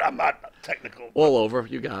 I'm not technical. All over.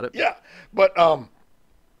 You got it. Yeah, but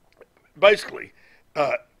basically,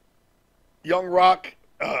 Young Rock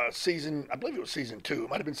season, I believe it was season 2, it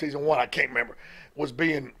might have been season 1, I can't remember, was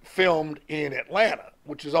being filmed in Atlanta,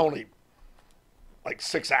 which is only like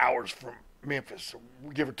 6 hours from Memphis,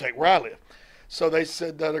 give or take, where I live. So they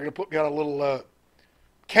said they're going to put me on a little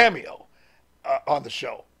cameo on the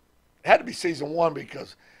show. It had to be season 1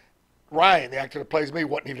 because Ryan, the actor that plays me,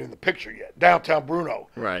 wasn't even in the picture yet. Downtown Bruno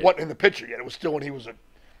wasn't in the picture yet. It was still when he was a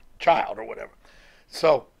child or whatever.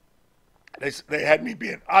 So they had me be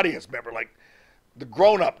an audience member, like the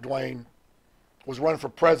grown-up Dwayne was running for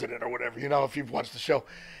president or whatever, if you've watched the show.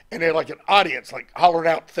 And they're like an audience, like hollering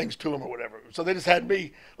out things to him or whatever. So they just had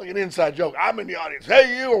me, like an inside joke. I'm in the audience.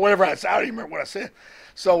 Hey, you, or whatever I said. I don't even remember what I said.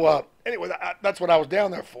 So anyway, that's what I was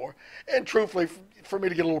down there for. And truthfully, for me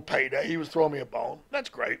to get a little payday, he was throwing me a bone. That's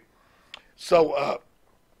great. So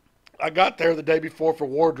I got there the day before for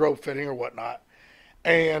wardrobe fitting or whatnot.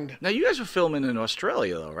 And now you guys were filming in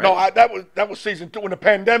Australia, though, right? No, that was season 2 when the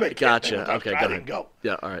pandemic. Gotcha. Okay, I didn't go.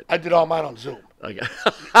 Yeah, all right. I did all mine on Zoom. Okay.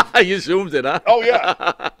 You zoomed it, huh? Oh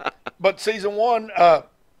yeah. But season 1,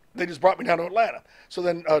 they just brought me down to Atlanta. So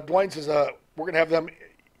then Dwayne says, "We're gonna have them,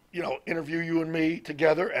 interview you and me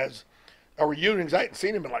together as a reunion." 'Cause I hadn't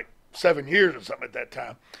seen him in like 7 years or something at that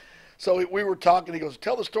time. So we were talking. He goes,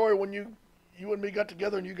 "Tell the story when you and me got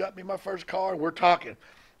together and you got me my first car." And we're talking.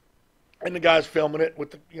 And the guy's filming it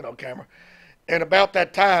with the camera. And about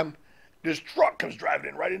that time, this truck comes driving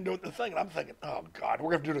in right into the thing. And I'm thinking, oh, God,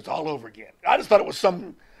 we're going to do this all over again. I just thought it was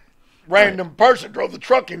some random person drove the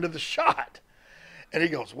truck into the shot. And he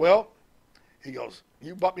goes,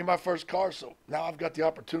 you bought me my first car, so now I've got the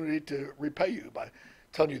opportunity to repay you by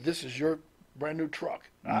telling you this is your brand new truck.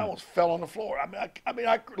 I almost fell on the floor. I mean,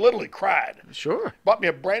 I literally cried. Sure. Bought me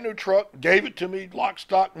a brand new truck, gave it to me, lock,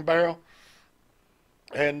 stock, and barrel.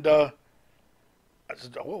 And I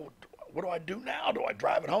said, well, what do I do now? Do I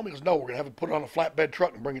drive it home? He goes, no, we're going to have it put it on a flatbed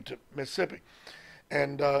truck and bring it to Mississippi.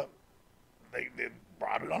 And they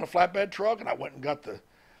brought it on a flatbed truck, and I went and got the,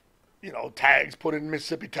 tags, put in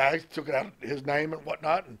Mississippi tags, took it out his name and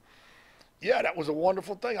whatnot. And, yeah, that was a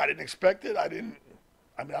wonderful thing. I didn't expect it. I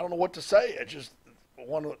don't know what to say. It's just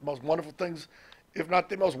one of the most wonderful things, if not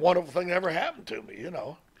the most wonderful thing that ever happened to me,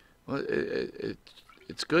 Well,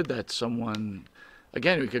 it's good that someone...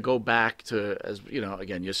 Again, we could go back to,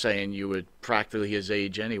 again, you're saying you were practically his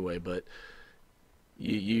age anyway, but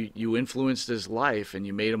you influenced his life and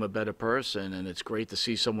you made him a better person, and it's great to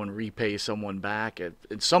see someone repay someone back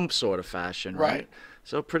in some sort of fashion, right?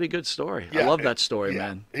 So pretty good story. Yeah, I love that story,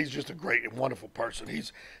 man. He's just a great and wonderful person.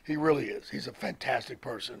 He really is. He's a fantastic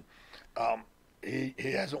person. He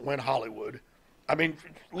hasn't won Hollywood. I mean,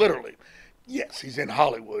 literally. Yes, he's in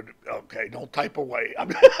Hollywood. Okay, don't type away.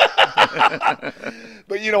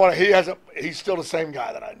 But you know what? He's still the same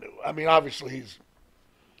guy that I knew. I mean, obviously he's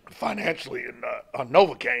financially on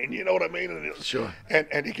Novocaine. You know what I mean? Sure.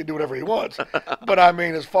 And he can do whatever he wants. But I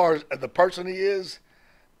mean, as far as the person he is,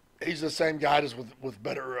 he's the same guy, just with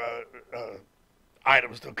better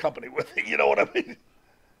items to accompany with it. You know what I mean?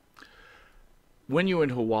 When you were in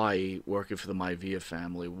Hawaii working for the Maivia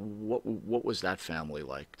family, what was that family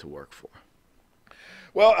like to work for?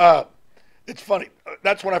 Well, it's funny.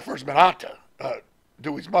 That's when I first met Atta,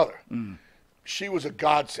 Dewey's mother. She was a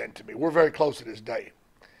godsend to me. We're very close to this day.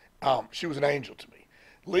 She was an angel to me.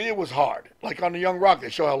 Leah was hard. Like on the Young Rock, they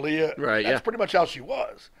show how Leah, that's pretty much how she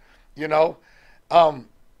was, you know.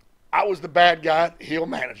 I was the bad guy, heel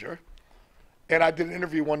manager, and I did an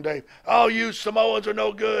interview one day. Oh, you Samoans are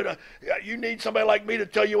no good. You need somebody like me to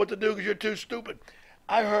tell you what to do because you're too stupid.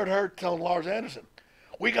 I heard her telling Lars Anderson,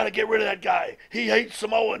 we got to get rid of that guy. He hates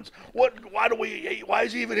Samoans. Why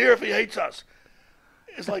is he even here if he hates us?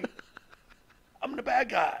 It's like, I'm the bad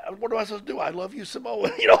guy. What am I supposed to do? I love you,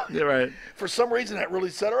 Samoan. You know, You're right. For some reason, that really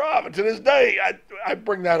set her off. And to this day, I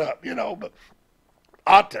bring that up, you know. But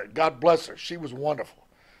Atta, God bless her, she was wonderful.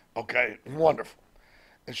 Okay, wonderful.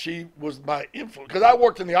 And she was my influence. Because I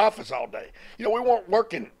worked in the office all day. You know, we weren't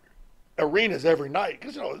working arenas every night.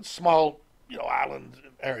 Because, you know, it's a small, you know, island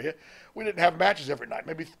area. We didn't have matches every night.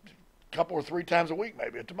 Maybe a couple or 3 times a week,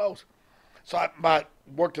 maybe at the most. So I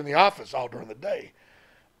worked in the office all during the day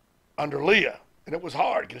under Leah. And it was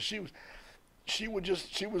hard because she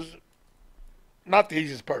was not the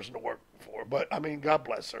easiest person to work for. But, I mean, God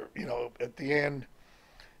bless her. You know, at the end,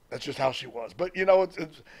 that's just how she was. But, you know,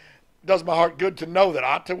 it does my heart good to know that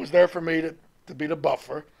Atta was there for me to be the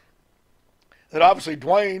buffer. That obviously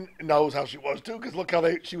Dwayne knows how she was, too, because look how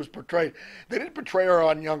she was portrayed. They didn't portray her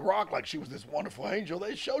on Young Rock like she was this wonderful angel.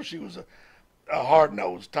 They showed she was a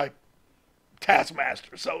hard-nosed type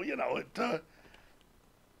taskmaster. So, you know,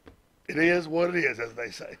 it is what it is, as they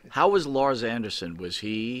say. How was Lars Anderson? Was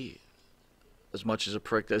he as much as a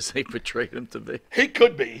prick as they portrayed him to be? He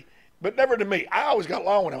could be, but never to me. I always got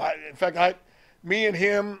along with him. In fact, me and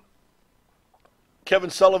him, Kevin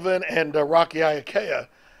Sullivan, and Rocky Iakea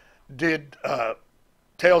did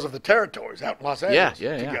Tales of the Territories out in Los Angeles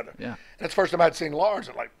together. Yeah. And that's the first time I'd seen Lars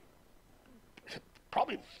in like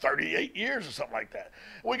probably 38 years or something like that.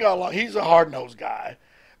 We got along. He's a hard-nosed guy.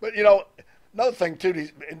 But, you know, another thing, too,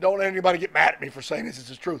 and don't let anybody get mad at me for saying this, it's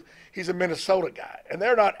the truth. He's a Minnesota guy. And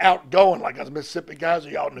they're not outgoing like us Mississippi guys or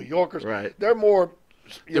y'all New Yorkers. Right. They're more,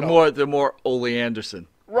 They're more Ole Anderson.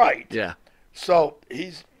 Right. Yeah. So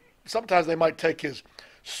sometimes they might take his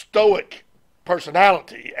stoic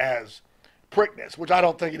personality as prickness, which I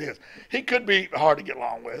don't think it is. He could be hard to get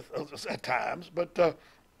along with at times, but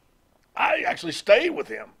I actually stayed with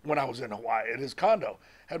him when I was in Hawaii at his condo.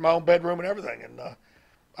 Had my own bedroom and everything, and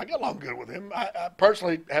I got along good with him. I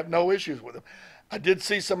personally have no issues with him. I did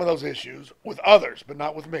see some of those issues with others, but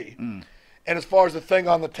not with me. And as far as the thing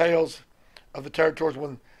on the Tales of the Territories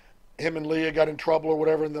when him and Leah got in trouble or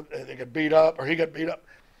whatever, and they got beat up, or he got beat up,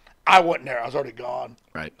 I wasn't there. I was already gone.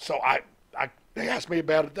 Right. So they asked me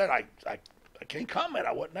about it then. I can't comment.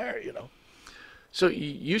 I wasn't there, you know. So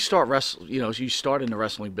you start you start in the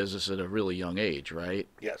wrestling business at a really young age, right?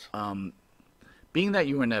 Yes. Being that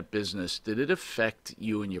you were in that business, did it affect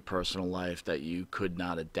you in your personal life that you could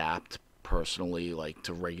not adapt personally, like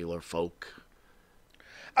to regular folk?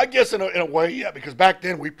 I guess in a way, yeah, because back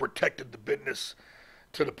then we protected the business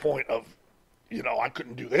to the point of, you know, I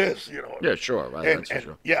couldn't do this, you know. Yeah, sure, right.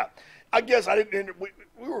 And yeah, I guess I didn't. We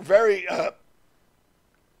were very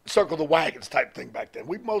circle the wagons type thing back then.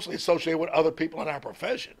 We mostly associated with other people in our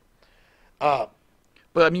profession.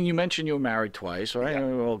 But I mean, you mentioned you were married twice, right? Yeah.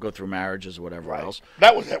 We'll go through marriages or whatever else.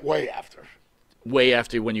 That was way after. Way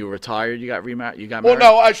after when you were retired, you got remarried. You got well,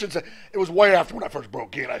 married? no, I should say it was way after when I first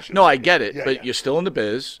broke in. No, I get it, but you're still in the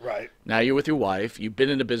biz. Right. Now you're with your wife. You've been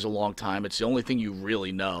in the biz a long time. It's the only thing you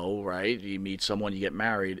really know, right? You meet someone, you get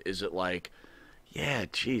married. Is it like, yeah,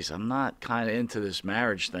 geez, I'm not kind of into this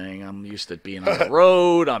marriage thing. I'm used to being on the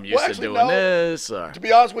road. I'm used to doing this. Or... To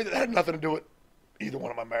be honest with you, that had nothing to do with either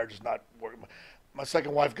one of my marriages not working. My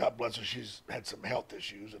second wife, God bless her, she's had some health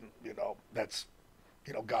issues, and, you know, that's,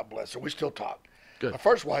 you know, God bless her. We still talk. Good. My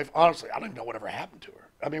first wife, honestly, I don't even know whatever happened to her.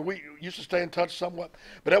 I mean, we used to stay in touch somewhat,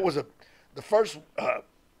 but that was the first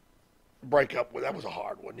breakup. That was a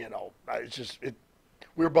hard one, you know.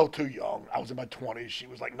 We were both too young. I was in my 20s. She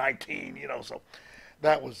was like 19, you know, so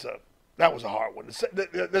that was a hard one.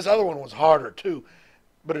 This other one was harder, too,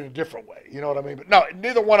 but in a different way, you know what I mean? But no,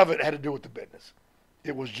 neither one of it had to do with the business.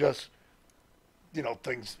 It was just, you know,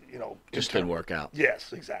 things, you know. Just didn't work out.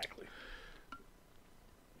 Yes, exactly.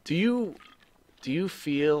 Do you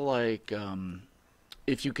feel like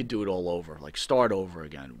if you could do it all over, like start over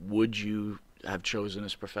again, would you have chosen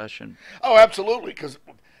this profession? Oh, absolutely, because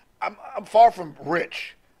I'm far from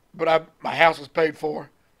rich, but my house is paid for.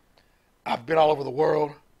 I've been all over the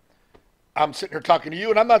world. I'm sitting here talking to you,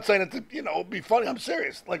 and I'm not saying it to, you know, be funny. I'm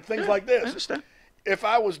serious, like things like this. I understand. If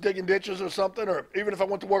I was digging ditches or something, or even if I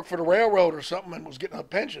went to work for the railroad or something and was getting a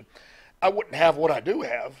pension, I wouldn't have what I do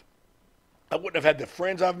have. I wouldn't have had the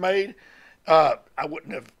friends I've made. I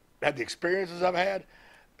wouldn't have had the experiences I've had.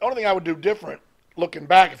 The only thing I would do different, looking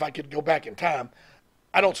back, if I could go back in time,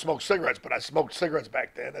 I don't smoke cigarettes, but I smoked cigarettes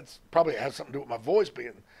back then. That's probably has something to do with my voice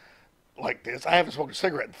being like this. I haven't smoked a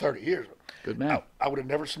cigarette in 30 years. Good man. I would have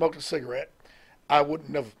never smoked a cigarette. I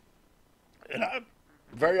wouldn't have, and I'm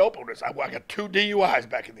very open with this. I got 2 DUIs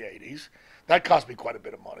back in the 80s. That cost me quite a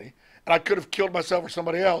bit of money. And I could have killed myself or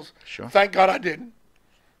somebody else. Sure. Thank God I didn't.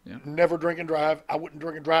 Yeah. Never drink and drive. I wouldn't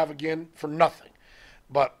drink and drive again for nothing.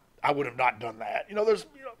 But I would have not done that. There's,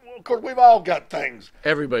 of course, we've all got things.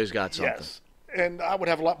 Everybody's got something. Yes. And I would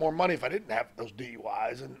have a lot more money if I didn't have those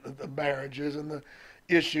DUIs and the marriages and the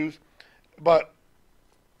issues. But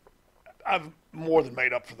I've more than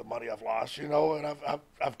made up for the money I've lost, and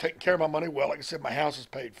I've taken care of my money well. Like I said, my house is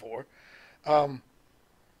paid for.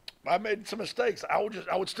 I made some mistakes. I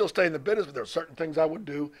would still stay in the business, but there are certain things I would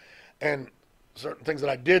do, and certain things that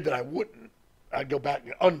I did that I wouldn't. I'd go back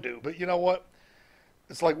and undo. But you know what?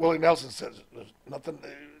 It's like Willie Nelson says, there's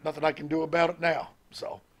nothing I can do about it now.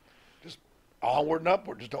 So just onward and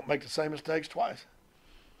upward. Just don't make the same mistakes twice.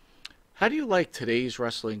 How do you like today's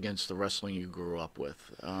wrestling against the wrestling you grew up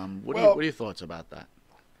with? What are your thoughts about that?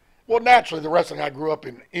 Well, naturally, the wrestling I grew up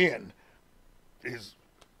in is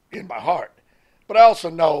in my heart. But I also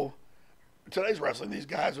know today's wrestling, these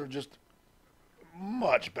guys are just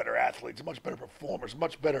much better athletes, much better performers,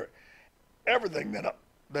 much better everything than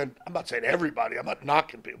I'm not saying everybody. I'm not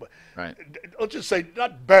knocking people. Right. Let's just say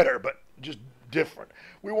not better, but just different.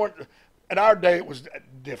 We weren't, in our day, it was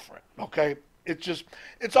different, okay?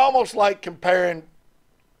 It's almost like comparing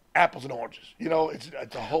apples and oranges.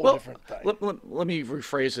 It's a whole different thing. Let me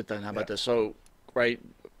rephrase it then. How about this? So, right,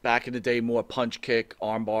 back in the day, more punch, kick,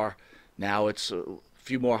 armbar. Now it's a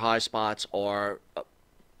few more high spots or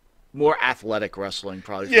more athletic wrestling,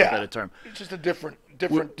 probably for a better term. It's just a different.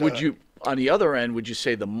 Would you, on the other end, would you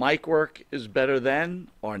say the mic work is better then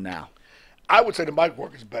or now? I would say the mic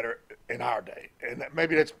work is better in our day, and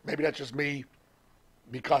maybe that's just me,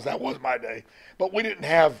 because that was my day. But we didn't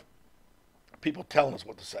have people telling us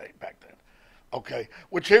what to say back then. Okay,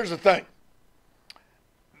 which here's the thing: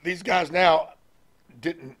 these guys now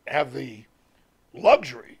didn't have the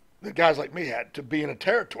luxury that guys like me had to be in a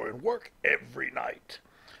territory and work every night,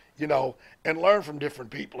 and learn from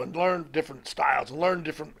different people and learn different styles and learn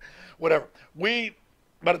different whatever.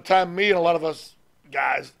 By the time me and a lot of us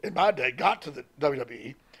guys in my day got to the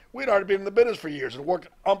WWE, we'd already been in the business for years and worked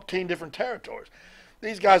umpteen different territories.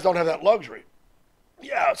 These guys don't have that luxury.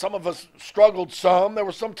 Yeah, some of us struggled some. There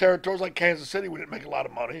were some territories like Kansas City we didn't make a lot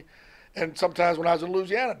of money. And sometimes when I was in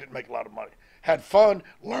Louisiana, I didn't make a lot of money. Had fun,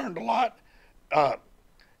 learned a lot.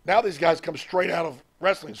 Now these guys come straight out of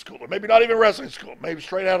wrestling school, or maybe not even wrestling school, maybe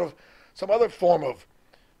straight out of some other form of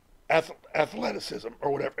athleticism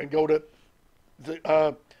or whatever, and go to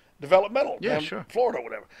the developmental, Florida or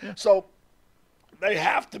whatever. Yeah. So they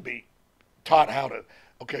have to be taught how to,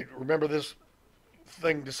 okay, remember this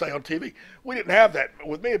thing to say on TV. We didn't have that.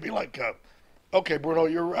 With me, it'd be like, okay, Bruno,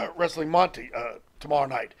 you're wrestling Monte tomorrow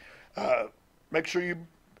night. Make sure you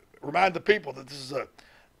remind the people that this is a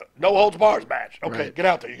no holds bars match. Okay, right. Get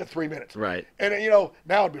out there. You got 3 minutes. Right. And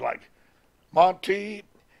now it'd be like, Monte,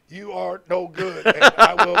 you are no good, and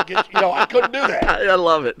I will get you. I couldn't do that. I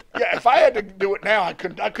love it. Yeah, if I had to do it now, I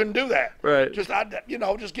couldn't do that. Right. Just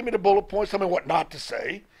give me the bullet points, tell me what not to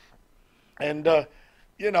say, and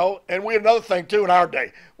and we had another thing too in our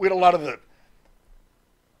day. We had a lot of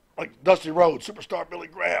like Dusty Rhodes, Superstar Billy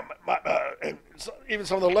Graham, and even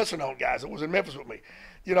some of the lesser known guys that was in Memphis with me,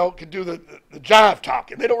 could do the jive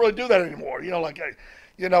talking. They don't really do that anymore.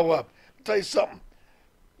 I'll tell you something.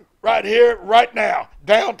 Right here, right now,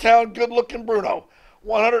 downtown good-looking Bruno,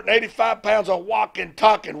 185 pounds of walking,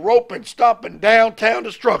 talking, roping, stomping, downtown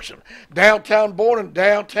destruction. Downtown born and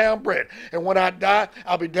downtown bred. And when I die,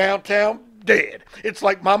 I'll be downtown dead. It's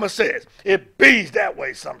like Mama says, it bees that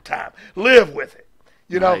way sometime. Live with it.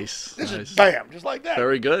 Nice. This is bam, just like that.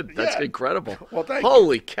 Very good. That's incredible. Well, thank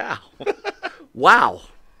Holy cow. Wow.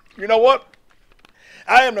 You know what?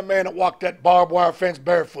 I am the man that walked that barbed wire fence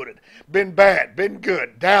barefooted. Been bad, been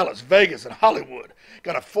good. Dallas, Vegas, and Hollywood.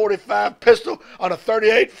 Got a 45 pistol on a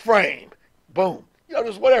 38 frame. Boom.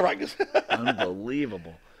 Just whatever. I guess.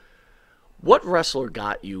 Unbelievable. What wrestler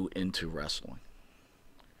got you into wrestling?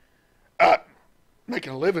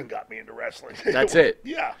 Making a living got me into wrestling. That's it.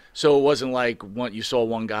 Yeah. So it wasn't like you saw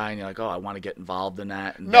one guy and you're like, oh, I want to get involved in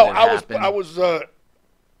that. And no, I was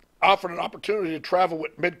offered an opportunity to travel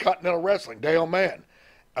with Mid-Continental Wrestling, Dale Mann,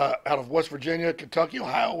 out of West Virginia, Kentucky,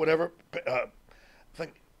 Ohio, whatever. I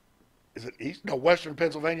think, is it East? No, Western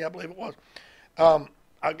Pennsylvania, I believe it was.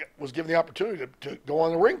 I was given the opportunity to go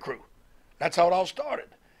on the ring crew. That's how it all started.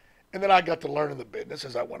 And then I got to learn in the business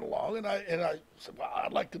as I went along, and I said, well,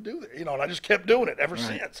 I'd like to do that, and I just kept doing it ever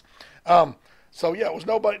since. So yeah, it was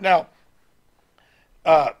nobody. Now,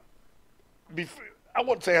 before, I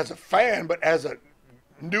wouldn't say as a fan, but as a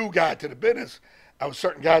new guy to the business, I was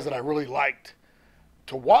certain guys that I really liked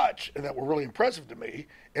to watch and that were really impressive to me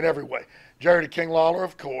in every way. Jerry the King Lawler,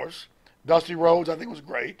 of course. Dusty Rhodes, I think, was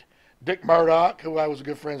great. Dick Murdoch, who I was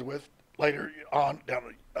good friends with later on down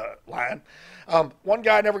the line. One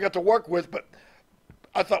guy I never got to work with, but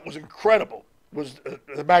I thought was incredible, was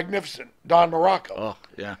the magnificent Don Morocco. Oh,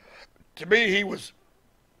 yeah. To me, he was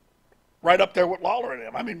right up there with Lawler and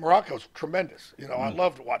him. I mean, Morocco's tremendous. I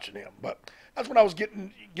loved watching him. But that's when I was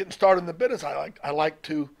getting started in the business. I like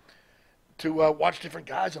to watch different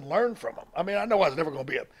guys and learn from them. I mean, I know I was never going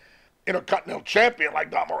to be an intercontinental champion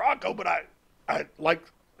like Don Morocco, but I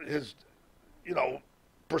liked his,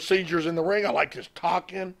 procedures in the ring. I liked his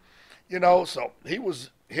talking, So he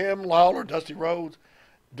was him, Lawler, Dusty Rhodes,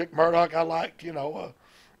 Dick Murdoch. I liked, a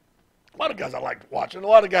lot of guys I liked watching. A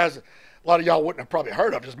lot of y'all wouldn't have probably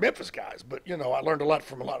heard of, just Memphis guys. But I learned a lot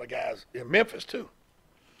from a lot of guys in Memphis too.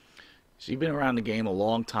 So you've been around the game a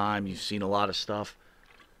long time. You've seen a lot of stuff.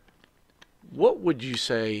 What would you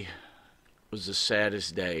say was the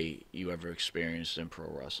saddest day you ever experienced in pro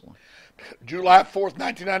wrestling? July 4th,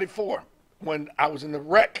 1994, when I was in the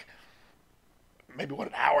wreck, maybe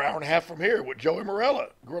an hour and a half from here with Joey Morella,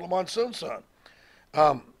 Gorilla Monsoon's son.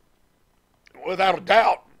 Without a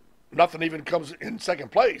doubt, nothing even comes in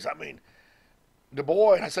second place. I mean, the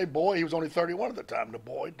boy, and I say boy, he was only 31 at the time. The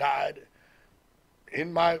boy died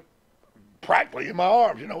practically in my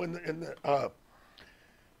arms,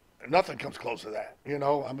 nothing comes close to that,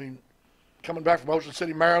 I mean, coming back from Ocean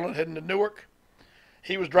City, Maryland, heading to Newark,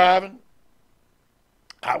 he was driving,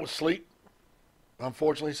 I was asleep,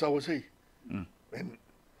 unfortunately, so was he, and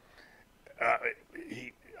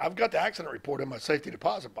I've got the accident report in my safety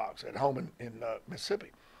deposit box at home in Mississippi.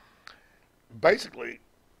 Basically,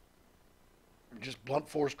 just blunt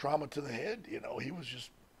force trauma to the head,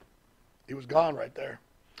 he was gone right there.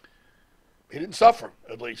 He didn't suffer,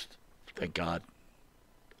 at least. Thank God.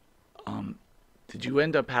 Did you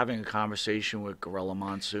end up having a conversation with Gorilla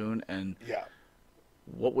Monsoon? And yeah,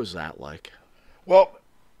 what was that like? Well,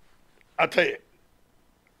 I'll tell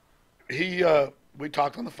you, we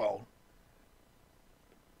talked on the phone,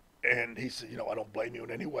 and he said, I don't blame you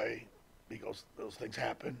in any way. He goes, those things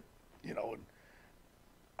happen, and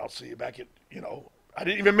I'll see you back at, I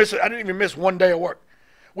didn't even miss 1 day of work.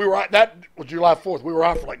 That was July 4th. We were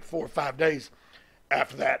off for like 4 or 5 days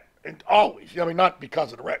after that. And always, not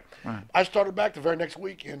because of the wreck. Right. I started back the very next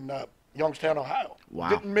week in Youngstown, Ohio. Wow.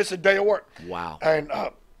 Didn't miss a day of work. Wow. And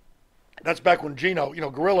that's back when Gino,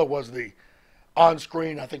 Gorilla was the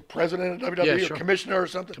on-screen, I think, president of WWE or commissioner or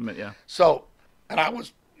something. Yeah. So, and I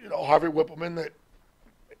was, Harvey Wippleman, the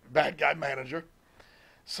bad guy manager.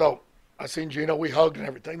 So I seen Gino, we hugged and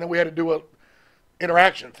everything. Then we had to do a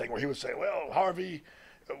interaction thing where he would say, well, Harvey,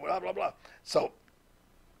 blah, blah, blah. So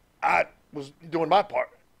I was doing my part.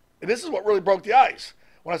 And this is what really broke the ice.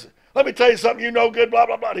 When I said, let me tell you something, good, blah,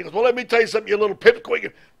 blah, blah. And he goes, well, let me tell you something, you little pipsqueak.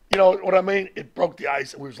 You know what I mean? It broke the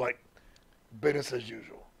ice, and we was like, business as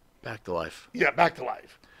usual. Back to life. Yeah, back to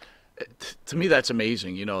life. To me, that's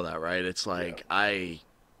amazing. You know that, right? It's like,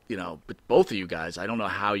 but both of you guys, I don't know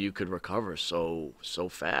how you could recover so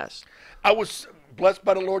fast. I was blessed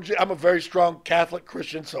by the Lord. I'm a very strong Catholic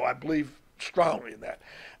Christian, so I believe strongly in that.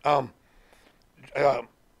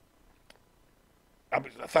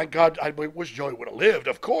 Thank God. I wish Joey would have lived,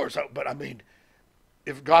 of course. But I mean,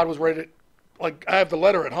 if God was ready to, like, I have the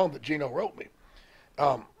letter at home that Gino wrote me.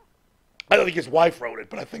 I don't think his wife wrote it,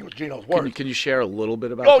 but I think it was Gino's words. Can you share a little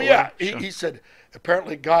bit about? Oh yeah, sure. He said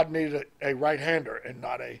apparently God needed a right-hander and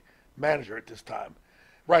not a manager at this time.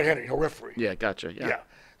 Right-hander, referee. Yeah, gotcha. Yeah.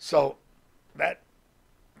 So that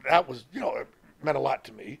was it meant a lot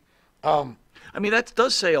to me. I mean, that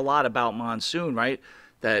does say a lot about Monsoon, right?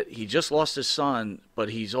 That he just lost his son, but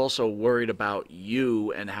he's also worried about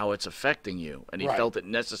you and how it's affecting you, and he felt it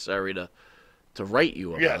necessary to write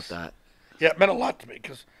you about that. Yeah, it meant a lot to me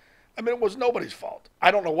because, I mean, it was nobody's fault.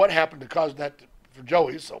 I don't know what happened to cause that for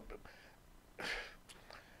Joey. So,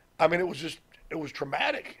 I mean, it was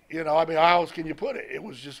traumatic. I mean, how else can you put it? It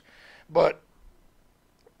was just, but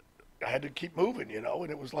I had to keep moving, and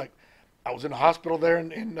it was like I was in a hospital there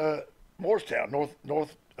in Morristown,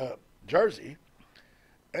 North Jersey.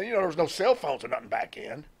 And, there was no cell phones or nothing back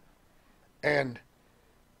in. And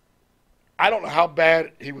I don't know how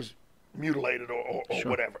bad he was mutilated or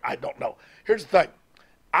Sure. whatever. I don't know. Here's the thing.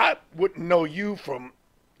 I wouldn't know you from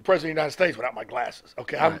the President of the United States without my glasses.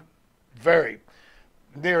 Okay, Right. I'm very,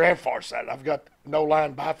 near and far sighted. I've got no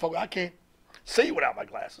line bifocal. I can't see without my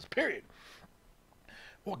glasses, period.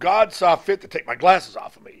 Well, God saw fit to take my glasses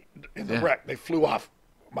off of me in the wreck. They flew off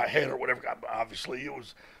my head or whatever. Obviously, it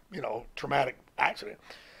was, traumatic accident.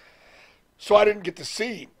 So I didn't get to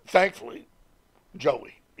see, thankfully,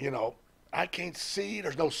 Joey. I can't see.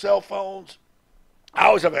 There's no cell phones. I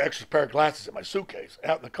always have an extra pair of glasses in my suitcase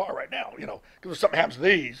out in the car right now, because if something happens to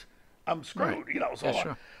these, I'm screwed, Right. So, Yeah,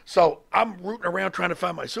 sure. So I'm rooting around trying to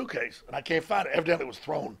find my suitcase, and I can't find it. Evidently, it was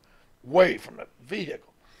thrown way from the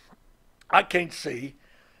vehicle. I can't see.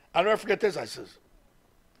 I'll never forget this. I says,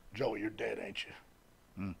 Joey, you're dead, ain't you?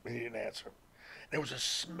 And he didn't answer. There was a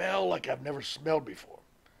smell like I've never smelled before.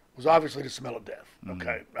 It was obviously the smell of death,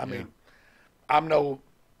 okay? I mean, I'm no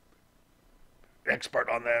expert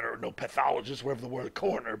on that or no pathologist, whatever the word,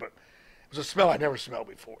 coroner, but it was a smell I never smelled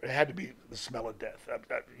before. It had to be the smell of death.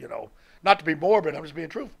 Not to be morbid, I'm just being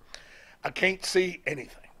truthful. I can't see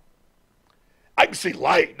anything. I can see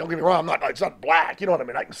light. Don't get me wrong. It's not black. You know what I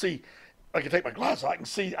mean? I can see. I can take my glasses off. I can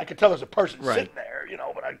see. I can tell there's a person sitting there.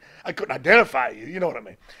 But I couldn't identify you. You know what I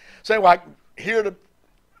mean? So anyway, I can hear the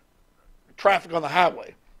traffic on the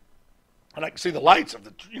highway, and I can see the lights of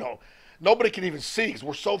the. Nobody can even see because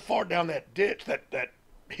we're so far down that ditch, that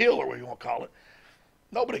hill or whatever you want to call it.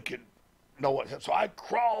 Nobody can know what. So I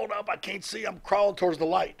crawled up. I can't see. I'm crawling towards the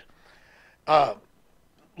light.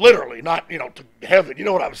 Literally, not to heaven. You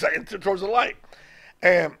know what I'm saying? Towards the light.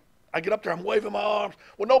 And I get up there. I'm waving my arms.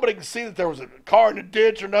 Well, nobody can see that there was a car in the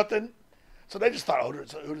ditch or nothing. So they just thought, oh,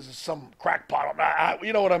 there's some crackpot.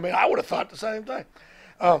 You know what I mean? I would have thought the same thing.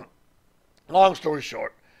 Long story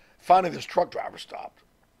short, finally this truck driver stopped.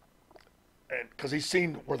 And because he's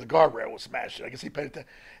seen where the guardrail was smashed. I guess he paid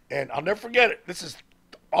attention. And I'll never forget it. This is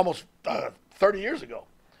almost 30 years ago.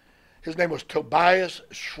 His name was Tobias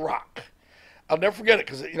Schrock. I'll never forget it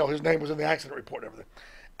because, his name was in the accident report and everything.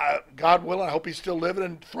 God willing, I hope he's still living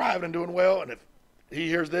and thriving and doing well. And if he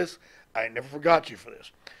hears this, I never forgot you for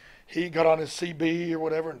this. He got on his CB or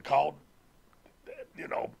whatever and called,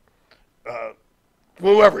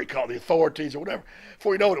 whoever he called, the authorities or whatever.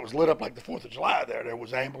 Before you know it, it was lit up like the 4th of July there. There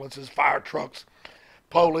was ambulances, fire trucks,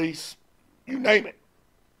 police, you name it.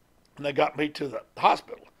 And they got me to the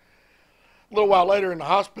hospital. A little while later in the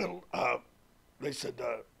hospital, they said,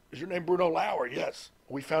 is your name Bruno Lauer? Yes.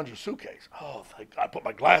 We found your suitcase. Oh, thank God. I put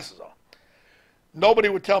my glasses on. Nobody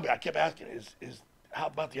would tell me. I kept asking, how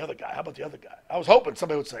about the other guy? How about the other guy? I was hoping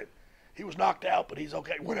somebody would say, he was knocked out, but he's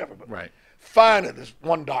okay, whatever. But Right. finally, this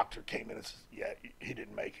one doctor came in and says, yeah, he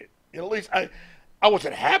didn't make it. At least I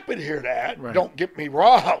wasn't happy to hear that. Right. Don't get me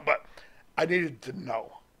wrong, but I needed to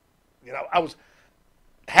know. I was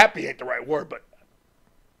happy ain't the right word, but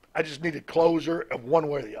I just needed closure of one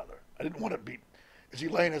way or the other. I didn't want to be, is he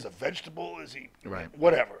laying as a vegetable? Is he,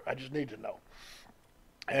 whatever. I just need to know.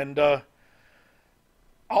 And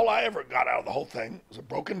all I ever got out of the whole thing was a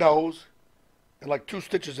broken nose and like 2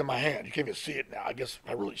 stitches in my hand. You can't even see it now. I guess if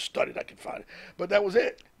I really studied, I could find it. But that was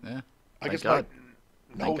it. Yeah. I guess God.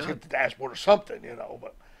 my nose hit the dashboard or something,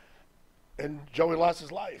 But and Joey lost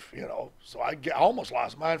his life, So I almost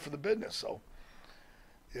lost mine for the business. So,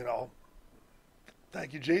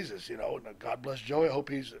 thank you, Jesus, And God bless Joey. I hope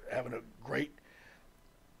he's having a great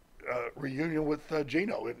reunion with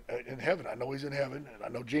Gino in heaven. I know he's in heaven, and I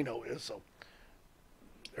know Gino is. So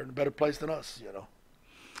they're in a better place than us,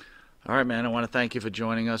 All right, man. I want to thank you for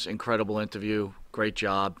joining us. Incredible interview. Great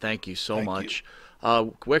job. Thank you so much.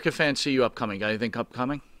 Where can fans see you upcoming? Got anything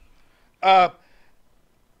upcoming?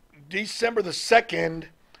 December the 2nd,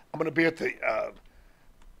 I'm going to be at the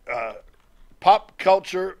Pop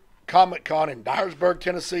Culture Comic Con in Dyersburg,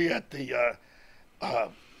 Tennessee at the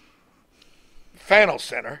Fannel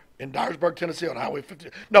Center in Dyersburg, Tennessee on Highway 50.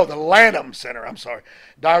 No, the Lanham Center, I'm sorry.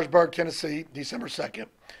 Dyersburg, Tennessee, December 2nd.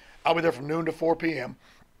 I'll be there from noon to 4 p.m.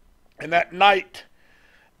 And that night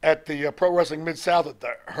at the Pro Wrestling Mid-South at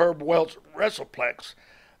the Herb Welch WrestlePlex,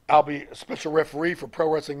 I'll be a special referee for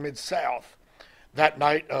Pro Wrestling Mid-South that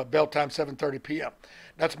night, bell time 7:30 p.m.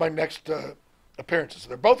 That's my next appearances.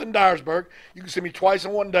 They're both in Dyersburg. You can see me twice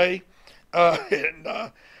in one day. And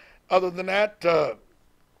other than that,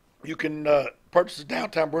 you can purchase the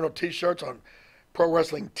Downtown Bruno T-shirts on Pro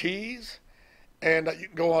Wrestling Tees. And you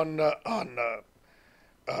can go on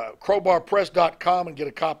crowbarpress.com and get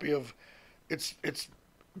a copy of it's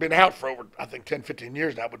been out for over, I think, 10, 15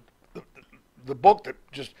 years now, but the book that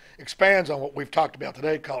just expands on what we've talked about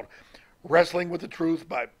today called Wrestling with the Truth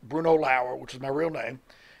by Bruno Lauer, which is my real name.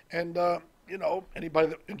 And, anybody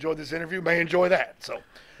that enjoyed this interview may enjoy that. So,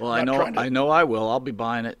 well, I know I will. I'll be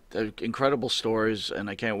buying it. Incredible stories, and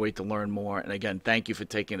I can't wait to learn more. And again, thank you for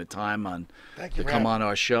taking the time to come on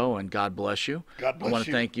our show, and God bless you. God bless you. I want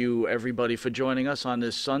to thank you, everybody, for joining us on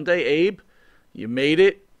this Sunday. Abe, you made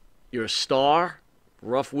it. You're a star.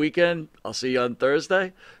 Rough weekend. I'll see you on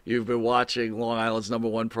Thursday. You've been watching Long Island's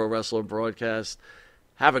 #1 pro wrestling broadcast.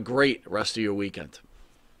 Have a great rest of your weekend.